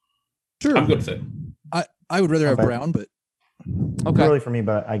 Sure. I'm good with it. I would rather have Brown, but Okay. Early for me,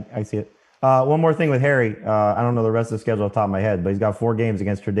 but I see it. One more thing with Harry. I don't know the rest of the schedule off the top of my head, but he's got 4 games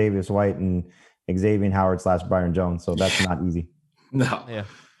against Tre'Davious White and Xavier Howard / Byron Jones. So that's not easy. No. Yeah.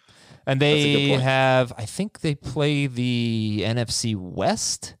 And they have, I think they play the NFC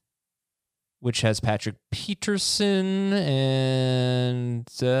West, which has Patrick Peterson and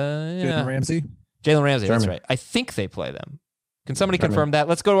Jalen Ramsey. Jalen Ramsey, Sherman. that's right. I think they play them. Can somebody confirm that?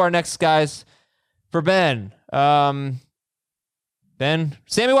 Let's go to our next guys. For Ben. Sammy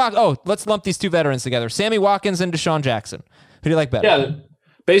Watkins. Oh, let's lump these two veterans together. Sammy Watkins and Deshaun Jackson. Who do you like better? Yeah,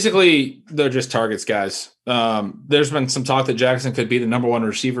 basically, they're just targets, guys. There's been some talk that Jackson could be the number 1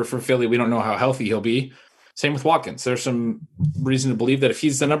 receiver for Philly. We don't know how healthy he'll be. Same with Watkins. There's some reason to believe that if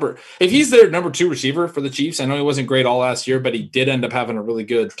he's their number 2 receiver for the Chiefs, I know he wasn't great all last year, but he did end up having a really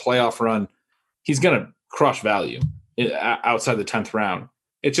good playoff run. He's going to crush value outside the 10th round.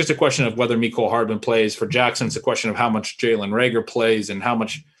 It's just a question of whether Mecole Hardman plays. For Jackson, it's a question of how much Jalen Reagor plays and how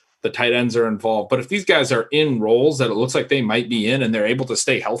much the tight ends are involved. But if these guys are in roles that it looks like they might be in and they're able to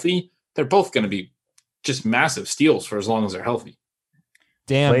stay healthy, they're both going to be just massive steals for as long as they're healthy.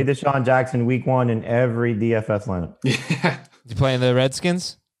 Damn. Play Deshaun Jackson week 1 in every DFS lineup. Yeah. You playing the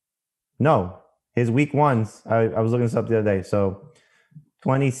Redskins? No, his week 1s. I was looking this up the other day. So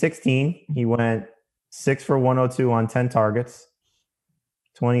 2016, he went 6 for 102 on 10 targets.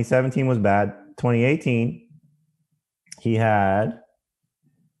 2017 was bad. 2018, he had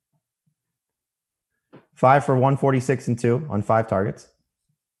 5 for 146 and 2 on 5 targets.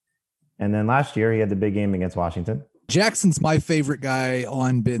 And then last year, he had the big game against Washington. Jackson's my favorite guy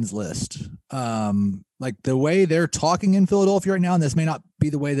on Ben's list. Like the way they're talking in Philadelphia right now, and this may not be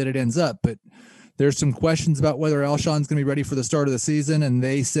the way that it ends up, but there's some questions about whether Alshon's going to be ready for the start of the season. And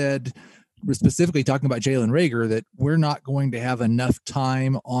they said, specifically talking about Jalen Reagor, that we're not going to have enough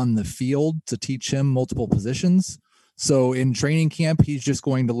time on the field to teach him multiple positions. So in training camp, he's just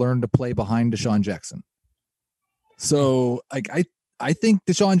going to learn to play behind Deshaun Jackson. So like I think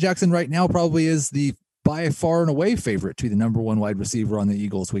Deshaun Jackson right now probably is the by far and away favorite to be the number 1 wide receiver on the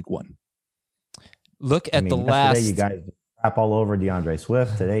Eagles week 1. Look at the yesterday last. you guys crap all over DeAndre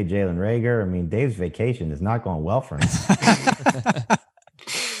Swift. Today, Jalen Reagor. I mean, Dave's vacation is not going well for him.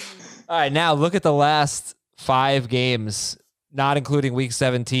 All right, now look at the last 5 games, not including week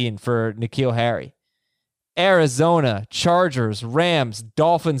 17 for N'Keal Harry. Arizona, Chargers, Rams,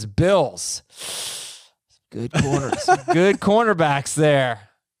 Dolphins, Bills. Good corners. Good cornerbacks there.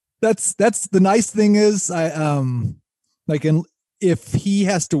 That's the nice thing is if he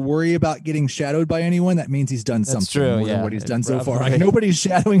has to worry about getting shadowed by anyone, that means he's done something true, more yeah. than what he's done so far. Probably. Like nobody's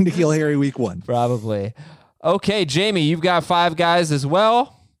shadowing N'Keal Harry week 1. Probably. Okay, Jamie, you've got 5 guys as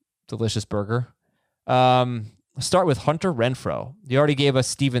well. Delicious burger. Let's start with Hunter Renfrow. You already gave us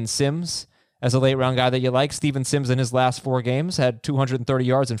Steven Sims as a late round guy that you like. Steven Sims in his last 4 games had 230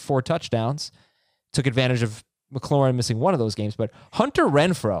 yards and 4 touchdowns. Took advantage of McLaurin missing one of those games, but Hunter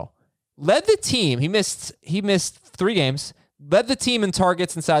Renfrow led the team. He missed 3 games, led the team in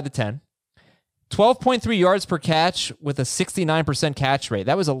targets inside the 10. 12.3 yards per catch with a 69% catch rate.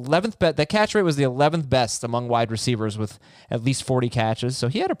 That was 11th best. That catch rate was the 11th best among wide receivers with at least 40 catches. So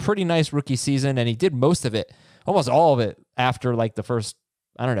he had a pretty nice rookie season, and he did most of it, almost all of it, after like the first,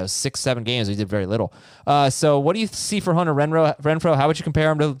 6-7 games. He did very little. So what do you see for Hunter Renfrow? How would you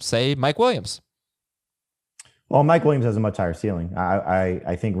compare him to, say, Mike Williams? Well, Mike Williams has a much higher ceiling.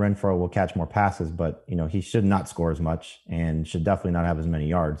 I think Renfrow will catch more passes, but he should not score as much and should definitely not have as many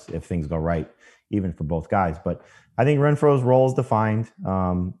yards if things go right, even for both guys. But I think Renfro's role is defined.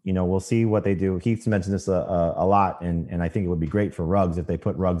 We'll see what they do. Keith's mentioned this a lot, and I think it would be great for Ruggs if they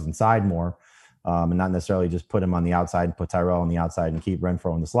put Ruggs inside more, and not necessarily just put him on the outside and put Tyrell on the outside and keep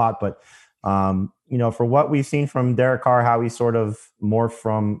Renfrow in the slot. But for what we've seen from Derek Carr, how he sort of morphed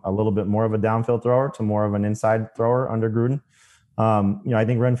from a little bit more of a downfield thrower to more of an inside thrower under Gruden. I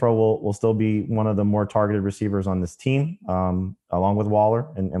think Renfrow will still be one of the more targeted receivers on this team, along with Waller,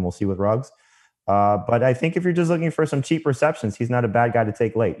 and we'll see with Ruggs. But I think if you're just looking for some cheap receptions, he's not a bad guy to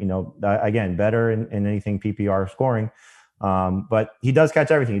take late. Again, better in anything PPR scoring. But he does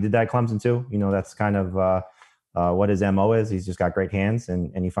catch everything. He did that at Clemson too. That's kind of what his MO is. He's just got great hands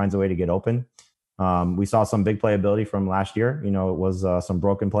and he finds a way to get open. We saw some big playability from last year. It was some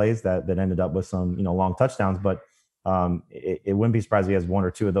broken plays that ended up with some, long touchdowns. But it wouldn't be surprised if he has one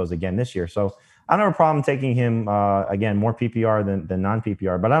or two of those again this year. So I don't have a problem taking him again, more PPR than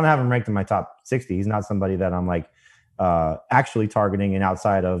non-PPR, but I don't have him ranked in my top 60. He's not somebody that I'm like actually targeting and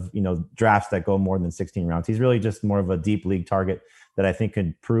outside of, drafts that go more than 16 rounds. He's really just more of a deep league target that I think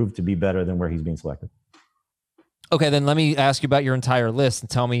could prove to be better than where he's being selected. Okay, then let me ask you about your entire list and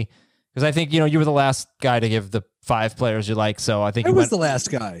tell me, because I think, you were the last guy to give the 5 players you like. So I think I was the last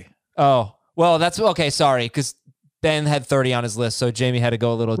guy. Oh, well, that's okay. Sorry, because Ben had 30 on his list, so Jamie had to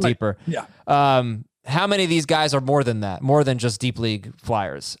go a little deeper. Yeah. How many of these guys are more than that? More than just deep league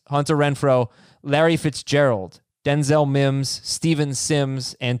flyers? Hunter Renfroe, Larry Fitzgerald, Denzel Mims, Steven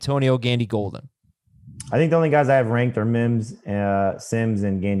Sims, Antonio Gandy Golden. I think the only guys I have ranked are Mims, Sims,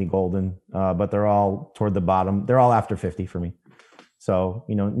 and Gandy Golden, but they're all toward the bottom. They're all after 50 for me. So,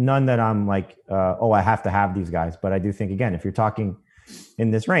 none that I'm like, I have to have these guys. But I do think, again, if you're talking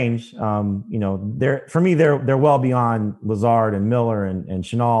in this range, they're for me, they're well beyond Lazard and Miller and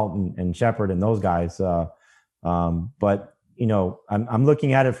Chenault and Shepard and those guys. But I'm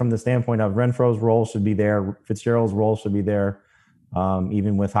looking at it from the standpoint of Renfroe's role should be there, Fitzgerald's role should be there,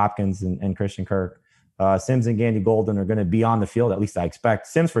 even with Hopkins and Christian Kirk. Sims and Gandy Golden are going to be on the field, at least I expect.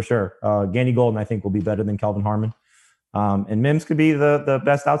 Sims for sure. Gandy Golden, I think, will be better than Kelvin Harmon. And Mims could be the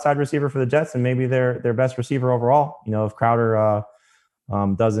best outside receiver for the Jets and maybe their best receiver overall, if Crowder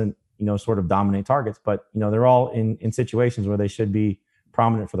doesn't, sort of dominate targets. But, they're all in situations where they should be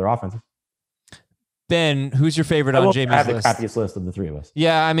prominent for their offenses. Ben, who's your favorite on Jamie's list? I have the crappiest list of the three of us.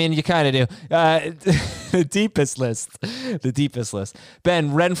 Yeah, I mean, you kind of do. The deepest list. The deepest list. Ben,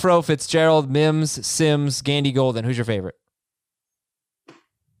 Renfroe, Fitzgerald, Mims, Sims, Gandy Golden. Who's your favorite?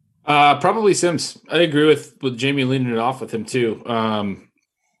 Probably Sims. I agree with Jamie leading it off with him too. I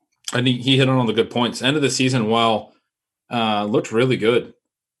think he hit on all the good points. End of the season, looked really good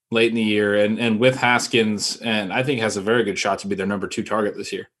late in the year, and with Haskins, and I think has a very good shot to be their number 2 target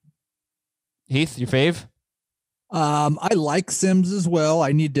this year. Heath, your fave? I like Sims as well.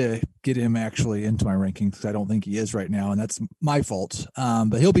 I need to get him actually into my rankings because I don't think he is right now, and that's my fault.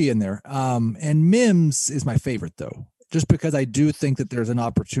 But he'll be in there. And Mims is my favorite though, just because I do think that there's an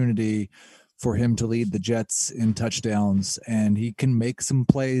opportunity for him to lead the Jets in touchdowns, and he can make some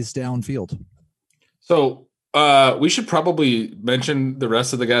plays downfield. So we should probably mention the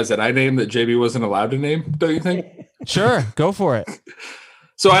rest of the guys that I named that JB wasn't allowed to name, don't you think? Sure, go for it.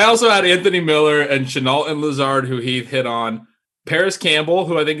 So I also had Anthony Miller and Chenault and Lazard, who Heath hit on. Paris Campbell,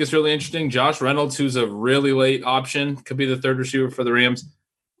 who I think is really interesting. Josh Reynolds, who's a really late option, could be the 3rd receiver for the Rams.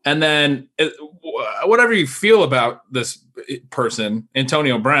 And then whatever you feel about this person,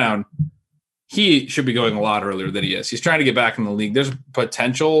 Antonio Brown, he should be going a lot earlier than he is. He's trying to get back in the league. There's a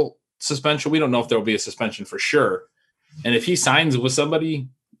potential suspension. We don't know if there will be a suspension for sure. And if he signs with somebody,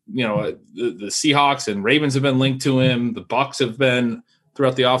 the Seahawks and Ravens have been linked to him. The Bucs have been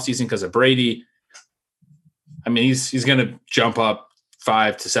throughout the offseason because of Brady. I mean, he's going to jump up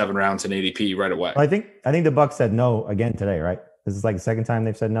 5 to 7 rounds in ADP right away. I think the Bucs said no again today, right? This is like the second time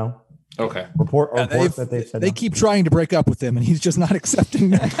they've said no. Okay. Report that they've said they no. keep trying to break up with him, and he's just not accepting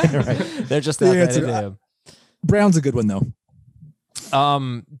that. Right. They're just not that into him. Brown's a good one though.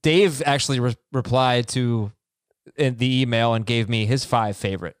 Dave actually replied to the email and gave me his 5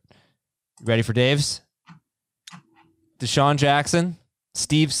 favorite. Ready for Dave's? Deshaun Jackson,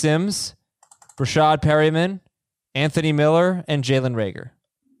 Steve Sims, Rashad Perryman, Anthony Miller, and Jalen Reagor.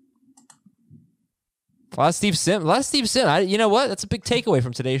 A lot of Steve Sims. You know what? That's a big takeaway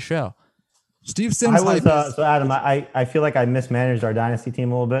from today's show. Steve Sims. So Adam, I feel like I mismanaged our dynasty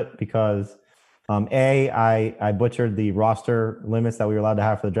team a little bit because I butchered the roster limits that we were allowed to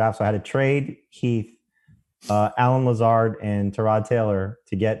have for the draft. So I had to trade Heath, Alan Lazard, and Tyrod Taylor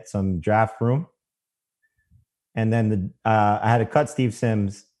to get some draft room. And then I had to cut Steve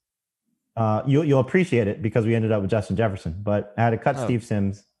Sims. You'll appreciate it because we ended up with Justin Jefferson, but I had to cut Steve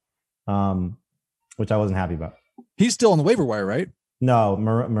Sims, which I wasn't happy about. He's still on the waiver wire, right? No,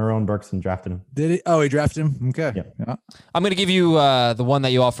 Marone Bergson drafted him. Did he? Oh, he drafted him? Okay. Yeah. I'm going to give you the one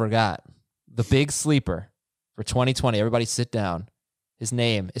that you all forgot. The big sleeper for 2020. Everybody sit down. His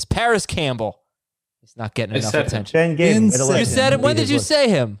name is Paris Campbell. He's not getting enough attention. Ben you said him. When did you say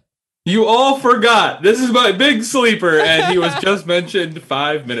him? You all forgot. This is my big sleeper, and he was just mentioned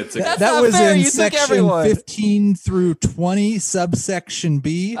 5 minutes ago. That was fair. In section 15 through 20, subsection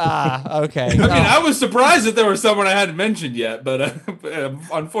B. Okay. I mean, I was surprised that there was someone I hadn't mentioned yet, but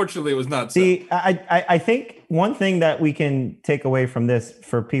unfortunately, it was not. See, I think one thing that we can take away from this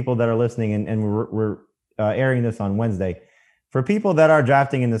for people that are listening, and we're airing this on Wednesday, for people that are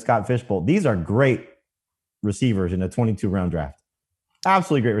drafting in the Scott Fish Bowl, these are great receivers in a 22-round draft.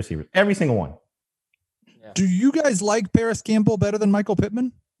 Absolutely great receivers. Every single one. Do you guys like Paris Campbell better than Michael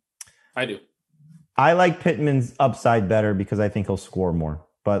Pittman? I do. I like Pittman's upside better because I think he'll score more.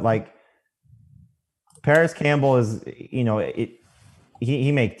 But like Paris Campbell is, he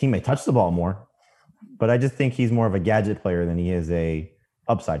may touch the ball more, but I just think he's more of a gadget player than he is a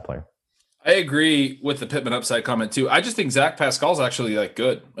upside player. I agree with the Pittman upside comment too. I just think Zach Pascal's actually like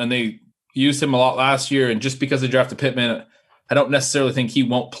good, and they used him a lot last year. And just because they drafted Pittman, I don't necessarily think he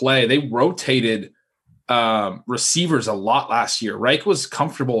won't play. They rotated receivers a lot last year. Reich was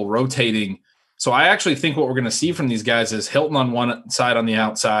comfortable rotating. So I actually think what we're going to see from these guys is Hilton on one side on the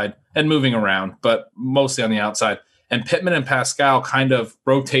outside and moving around, but mostly on the outside. And Pittman and Pascal kind of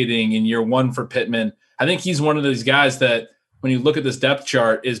rotating in year one for Pittman. I think he's one of those guys that when you look at this depth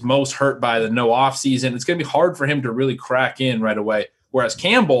chart is most hurt by the no offseason. It's going to be hard for him to really crack in right away. Whereas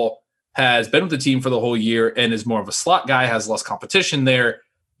Campbell has been with the team for the whole year and is more of a slot guy, has less competition there.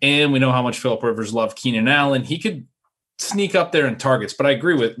 And we know how much Philip Rivers loved Keenan Allen. He could sneak up there in targets, but I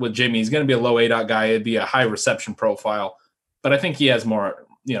agree with Jamie. He's going to be a low ADOT guy. It'd be a high reception profile, but I think he has more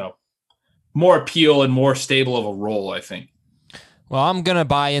appeal and more stable of a role, I think. Well, I'm going to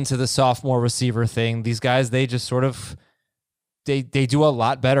buy into the sophomore receiver thing. These guys, they just sort of, they do a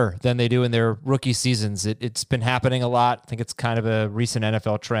lot better than they do in their rookie seasons. It's been happening a lot. I think it's kind of a recent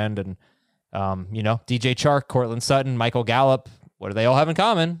NFL trend. And, DJ Chark, Cortland Sutton, Michael Gallup, what do they all have in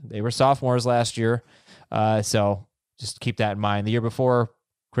common? They were sophomores last year. So just keep that in mind. The year before,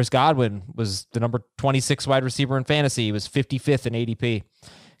 Chris Godwin was the number 26 wide receiver in fantasy. He was 55th in ADP.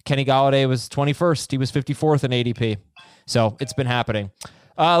 Kenny Golladay was 21st. He was 54th in ADP. So it's been happening.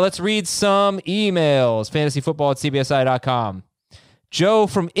 Let's read some emails. Fantasyfootball@cbsi.com. Joe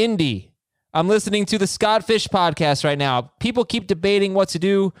from Indy. I'm listening to the Scott Fish podcast right now. People keep debating what to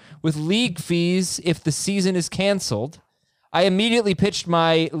do with league fees if the season is canceled. I immediately pitched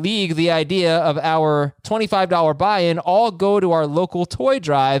my league the idea of our $25 buy-in all go to our local toy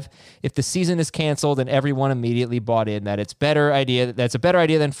drive if the season is canceled, and everyone immediately bought in that it's better idea. That's a better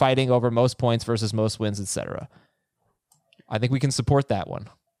idea than fighting over most points versus most wins, etc. I think we can support that one.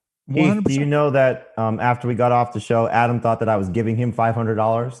 Keith, do you know that after we got off the show, Adam thought that I was giving him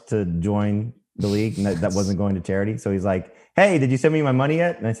 $500 to join the league and that wasn't going to charity? So he's like, hey, did you send me my money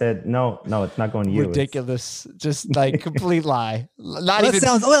yet? And I said, no, it's not going to you. Ridiculous. Just like complete lie. I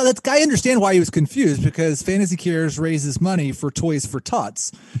understand why he was confused, because Fantasy Cares raises money for Toys for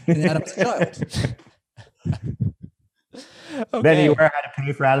Tots and Adam's child. Okay. Ben, are you aware how to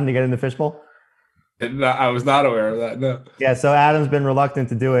pay for Adam to get in the fishbowl? I was not aware of that, no. Yeah, so Adam's been reluctant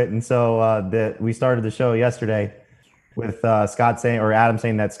to do it. And so we started the show yesterday with Adam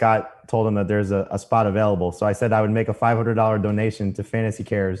saying that Scott told him that there's a spot available. So I said I would make a $500 donation to Fantasy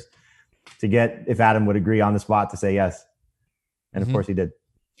Cares to get, if Adam would agree on the spot, to say yes. And of course he did.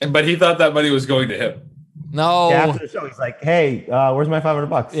 But he thought that money was going to him. No. Yeah, after the show, he's like, hey, where's my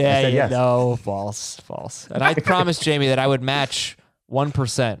 $500? Yeah, I said yes. No, false. And I promised Jamie that I would match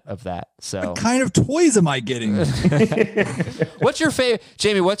 1% of that. So what kind of toys am I getting? What's your favorite,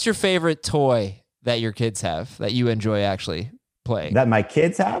 Jamie? What's your favorite toy that your kids have that you enjoy actually playing? That my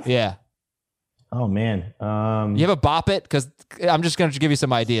kids have? Yeah. Oh man. You have a Bop It? Because I'm just going to give you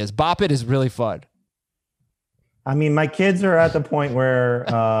some ideas. Bop It is really fun. I mean, my kids are at the point where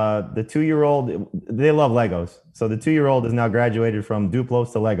the 2-year-old, they love Legos. So the 2-year-old is now graduated from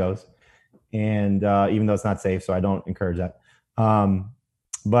Duplos to Legos, and even though it's not safe, so I don't encourage that.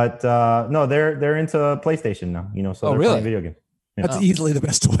 But no, they're into PlayStation now. So they're playing video games. Yeah. That's easily the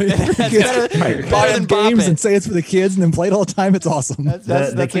best toy ever. Buy them games and say it's for the kids, and then play it all the time. It's awesome.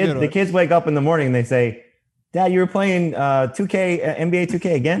 The kids wake up in the morning and they say, "Dad, you were playing 2K NBA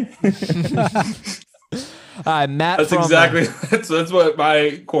 2K again?" Matt. That's what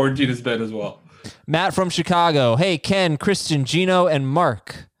my quarantine has been as well. Matt from Chicago. Hey, Ken, Christian, Gino, and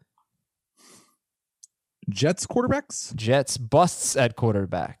Mark. Jets quarterbacks? Jets busts at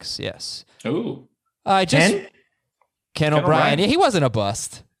quarterbacks. Yes. Ooh. Ken O'Brien. Yeah, he wasn't a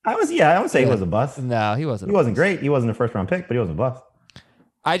bust. I would say he was a bust. No, he wasn't. He wasn't great. He wasn't a first-round pick, but he was a bust.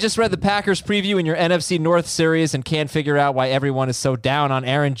 I just read the Packers preview in your NFC North series and can't figure out why everyone is so down on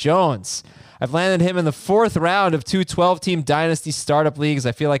Aaron Jones. I've landed him in the 4th round of 2 12-team dynasty startup leagues.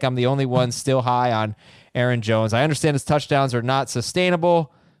 I feel like I'm the only one still high on Aaron Jones. I understand his touchdowns are not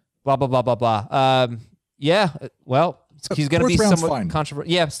sustainable. Blah, blah, blah, blah, blah. Yeah, well, he's going to be somewhat controversial.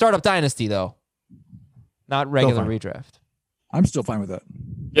 Yeah, startup dynasty, though. Not regular redraft. I'm still fine with that.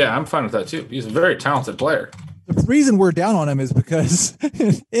 Yeah, I'm fine with that, too. He's a very talented player. The reason we're down on him is because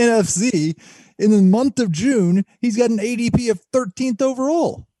in NFC, in the month of June, he's got an ADP of 13th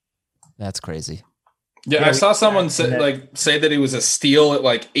overall. That's crazy. Yeah, I saw someone say that he was a steal at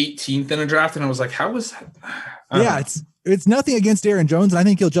like 18th in a draft, and I was like, how was that? Yeah, it's nothing against Aaron Jones, and I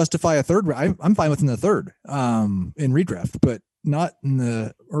think he'll justify a third. I'm fine with in the third in redraft, but not in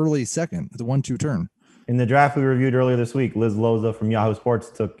the early second, the 1-2 turn. In the draft we reviewed earlier this week, Liz Loza from Yahoo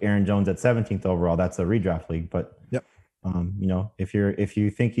Sports took Aaron Jones at 17th overall. That's a redraft league, but yep. If you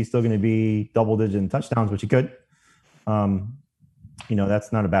think he's still going to be double digit in touchdowns, which he could,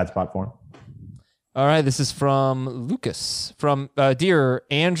 that's not a bad spot for him. All right, this is from Lucas from Dear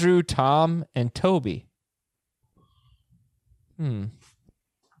Andrew, Tom, and Toby.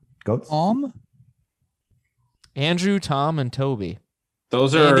 Goats. Andrew, Tom, and Toby.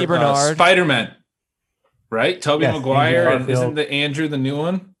 Those Andy are Bernard. Spider-Man, right? Toby Yes, Maguire, Andrew and isn't the Andrew the new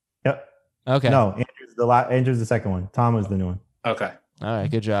one? Yep. Okay. No, Andrew's the second one. Tom was the new one. Okay. All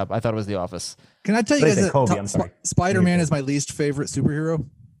right, good job. I thought it was The Office. Can I tell you They guys say Kobe, I'm sorry. Spider-Man is my least favorite superhero?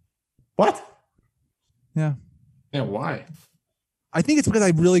 What? Yeah. Yeah, why? I think it's because I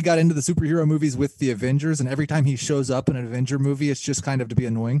really got into the superhero movies with the Avengers, and every time he shows up in an Avenger movie, it's just kind of to be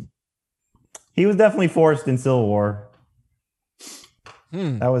annoying. He was definitely forced in Civil War.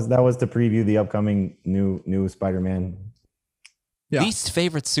 That was to preview the upcoming new Spider-Man. Yeah. Least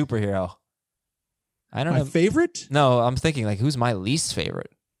favorite superhero. I don't My know. favorite? No, I'm thinking like who's my least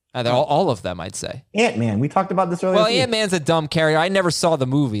favorite? They're all of them, I'd say. Ant-Man. We talked about this earlier. Well, this week. Ant-Man's a dumb character. I never saw the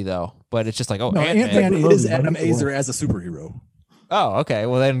movie though, but it's just like, No, Ant-Man. Ant-Man is Adam Azer as a superhero. Oh, okay.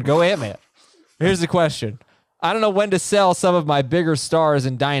 Well, then go Ant-Man. Here's the question. I don't know when to sell some of my bigger stars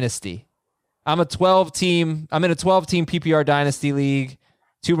in Dynasty. I'm in a 12-team PPR Dynasty league.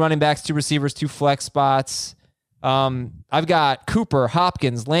 2 running backs, 2 receivers, 2 flex spots. I've got Cooper,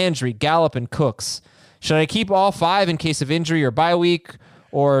 Hopkins, Landry, Gallup, and Cooks. Should I keep all 5 in case of injury or bye week,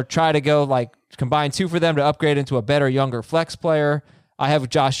 or try to go like combine 2 for them to upgrade into a better, younger flex player? I have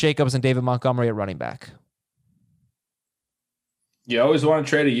Josh Jacobs and David Montgomery at running back. You always want to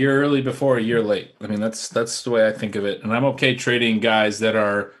trade a year early before a year late. I mean, that's the way I think of it. And I'm okay trading guys that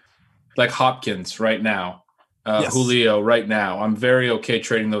are like Hopkins right now, Yes. Julio right now. I'm very okay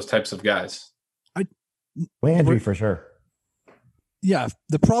trading those types of guys. Landry for sure. Yeah,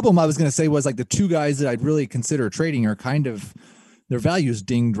 the problem I was going to say was like the 2 guys that I'd really consider trading are kind of their values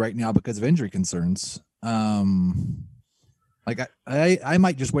dinged right now because of injury concerns. Like I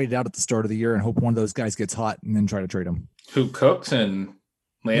might just wait it out at the start of the year and hope one of those guys gets hot and then try to trade him. Who, Cooks and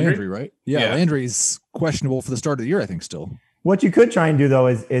Landry? Right? Yeah, Landry's questionable for the start of the year, I think still. What you could try and do though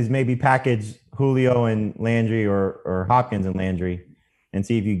is maybe package Julio and Landry or Hopkins and Landry and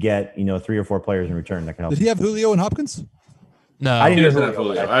see if you get 3 or 4 players in return that can help. Did he have Julio and Hopkins? No. I He didn't doesn't know have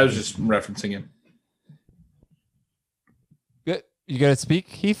Julio. I was just referencing him. You got to speak,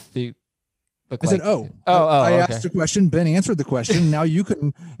 Heath? You look I said, like- I okay. asked a question. Ben answered the question. Now you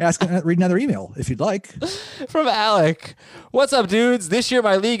can read another email if you'd like. From Alec. What's up, dudes? This year,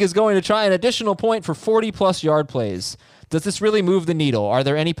 my league is going to try an additional point for 40-plus yard plays. Does this really move the needle? Are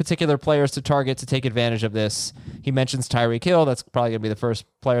there any particular players to target to take advantage of this? He mentions Tyreek Hill. That's probably going to be the first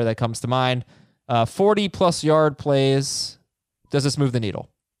player that comes to mind. 40-plus yard plays. Does this move the needle?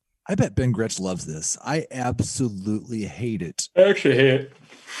 I bet Ben Gretsch loves this. I absolutely hate it. I actually hate it.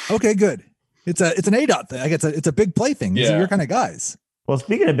 Okay, good. It's an ADOT thing. Like it's a big play thing. These are Yeah. your kind of guys. Well,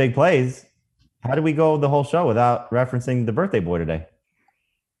 speaking of big plays, how did we go the whole show without referencing the birthday boy today?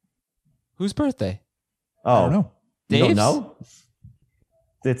 Whose birthday? Oh, I don't know. You don't Dave's? know?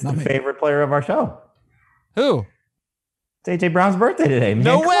 It's Not the me. favorite player of our show. Who? It's AJ Brown's birthday today. Man,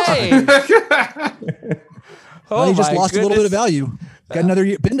 No come way. on. Well, he just my lost a little bit of goodness. value. Got another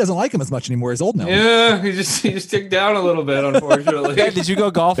year. Ben doesn't like him as much anymore. He's old now. Yeah, he just ticked down a little bit, unfortunately. Ben, did you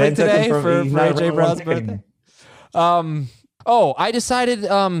go golfing Ben took him today for he's not AJ around Brown's ticketing. birthday? I decided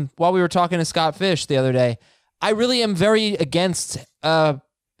while we were talking to Scott Fish the other day, I really am very against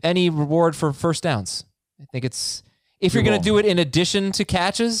any reward for first downs. I think it's if you're going to do it in addition to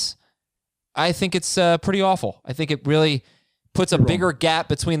catches, I think it's pretty awful. I think it really puts a bigger gap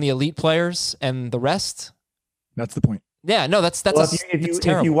between the elite players and the rest. That's the point. Yeah, no, that's Well, it's if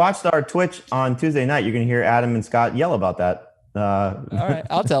terrible. you watched our Twitch on Tuesday night, you're going to hear Adam and Scott yell about that. All right,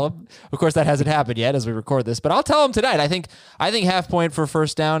 I'll tell him. Of course, that hasn't happened yet as we record this, but I'll tell him tonight. I think half point for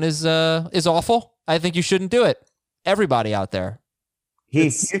first down is awful. I think you shouldn't do it. Everybody out there.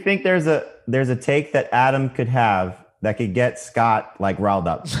 Heath, do you think there's a take that Adam could have that could get Scott like riled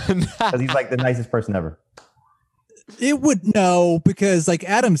up? Because he's like the nicest person ever. It would no, because like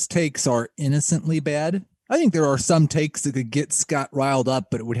Adam's takes are innocently bad. I think there are some takes that could get Scott riled up,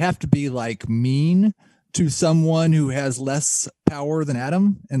 but it would have to be like mean to someone who has less power than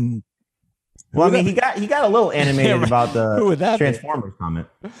Adam. And Well, I mean, he got a little animated about Who would the that be? Transformers comment.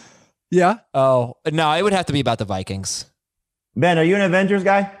 Yeah. Oh, no, it would have to be about the Vikings. Ben, are you an Avengers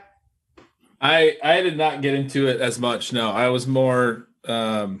guy? I did not get into it as much. No, I was more.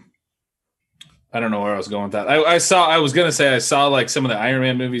 I don't know where I was going with that. I saw like some of the Iron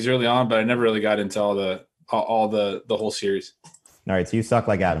Man movies early on, but I never really got into all the whole series. All right, so you suck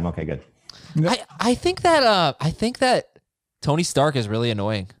like Adam. Okay, good. I think that Tony Stark is really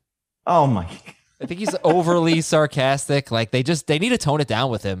annoying. Oh my! I think he's overly sarcastic. Like they need to tone it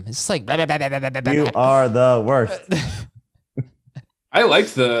down with him. It's just like You are the worst. I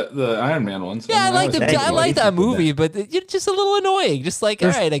liked the Iron Man ones. Yeah, I liked him. I liked that movie, but you're just a little annoying. Just like, all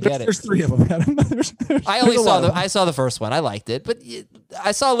right, I get it. There's 3 of them, Adam. I saw the first one. I liked it, but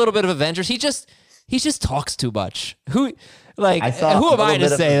I saw a little bit of Avengers. He just talks too much. Who am I to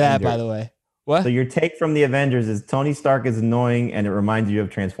say that? By the way, what? So your take from the Avengers is Tony Stark is annoying, and it reminds you of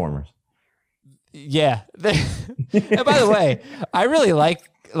Transformers. Yeah. And by the way, I really like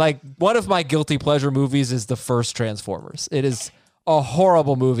one of my guilty pleasure movies is the first Transformers. It is a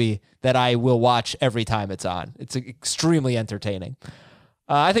horrible movie that I will watch every time it's on. It's extremely entertaining.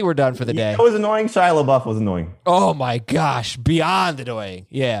 I think we're done for the day. It was annoying. Shia LaBeouf was annoying. Oh my gosh, beyond annoying.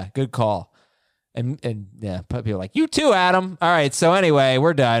 Yeah, good call. And yeah, people are like, you too, Adam. All right, so anyway,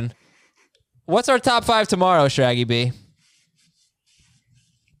 we're done. What's our top 5 tomorrow, Shaggy B?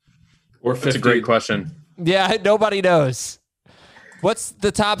 Or 50. That's a great question. Yeah, nobody knows. What's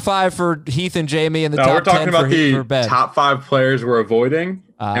the top 5 for Heath and Jamie and the top 10 we're talking about for Ben? the top 5 players we're avoiding,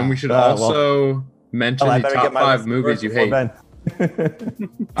 and we should also mention the top 5 movies you hate.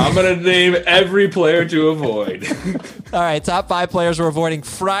 I'm going to name every player to avoid. All right, top 5 players we're avoiding.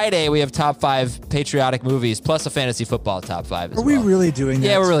 Friday, we have top 5 patriotic movies, plus a fantasy football top 5 as well. Are we really doing that?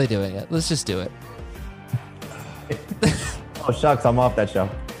 Yeah, we're really doing it. Let's just do it. Oh, shucks, I'm off that show.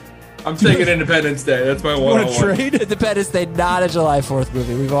 I'm taking Independence Day. That's my one. Trade? Independence Day, not a July 4th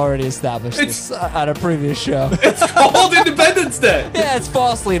movie. We've already established this on a previous show. It's called Independence Day. Yeah, it's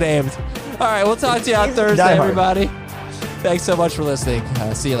falsely named. All right, we'll talk to you on Thursday, everybody. Thanks so much for listening.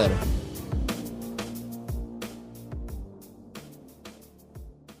 See you later.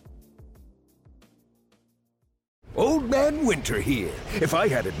 Old Man Winter here. If I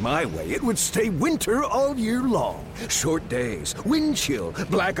had it my way, it would stay winter all year long. Short days, wind chill,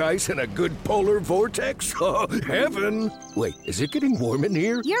 black ice, and a good polar vortex. Oh, heaven. Wait, is it getting warm in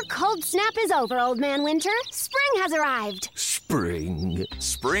here? Your cold snap is over, Old Man Winter. Spring has arrived. Spring.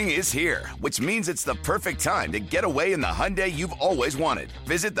 Spring is here, which means it's the perfect time to get away in the Hyundai you've always wanted.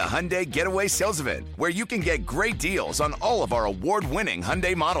 Visit the Hyundai Getaway Sales Event, where you can get great deals on all of our award-winning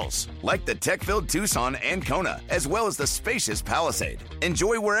Hyundai models, like the tech-filled Tucson and Kona, as well as the spacious Palisade.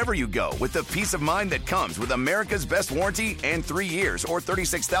 Enjoy wherever you go with the peace of mind that comes with America's best warranty and 3 years or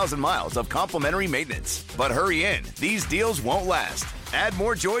 36,000 miles of complimentary maintenance. But hurry in, these deals won't last. Add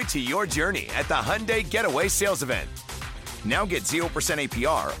more joy to your journey at the Hyundai Getaway Sales Event. Now get 0%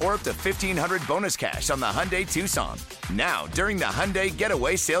 APR or up to $1,500 bonus cash on the Hyundai Tucson. Now, during the Hyundai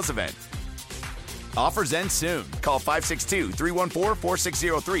Getaway Sales Event. Offers end soon. Call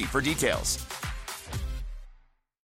 562-314-4603 for details.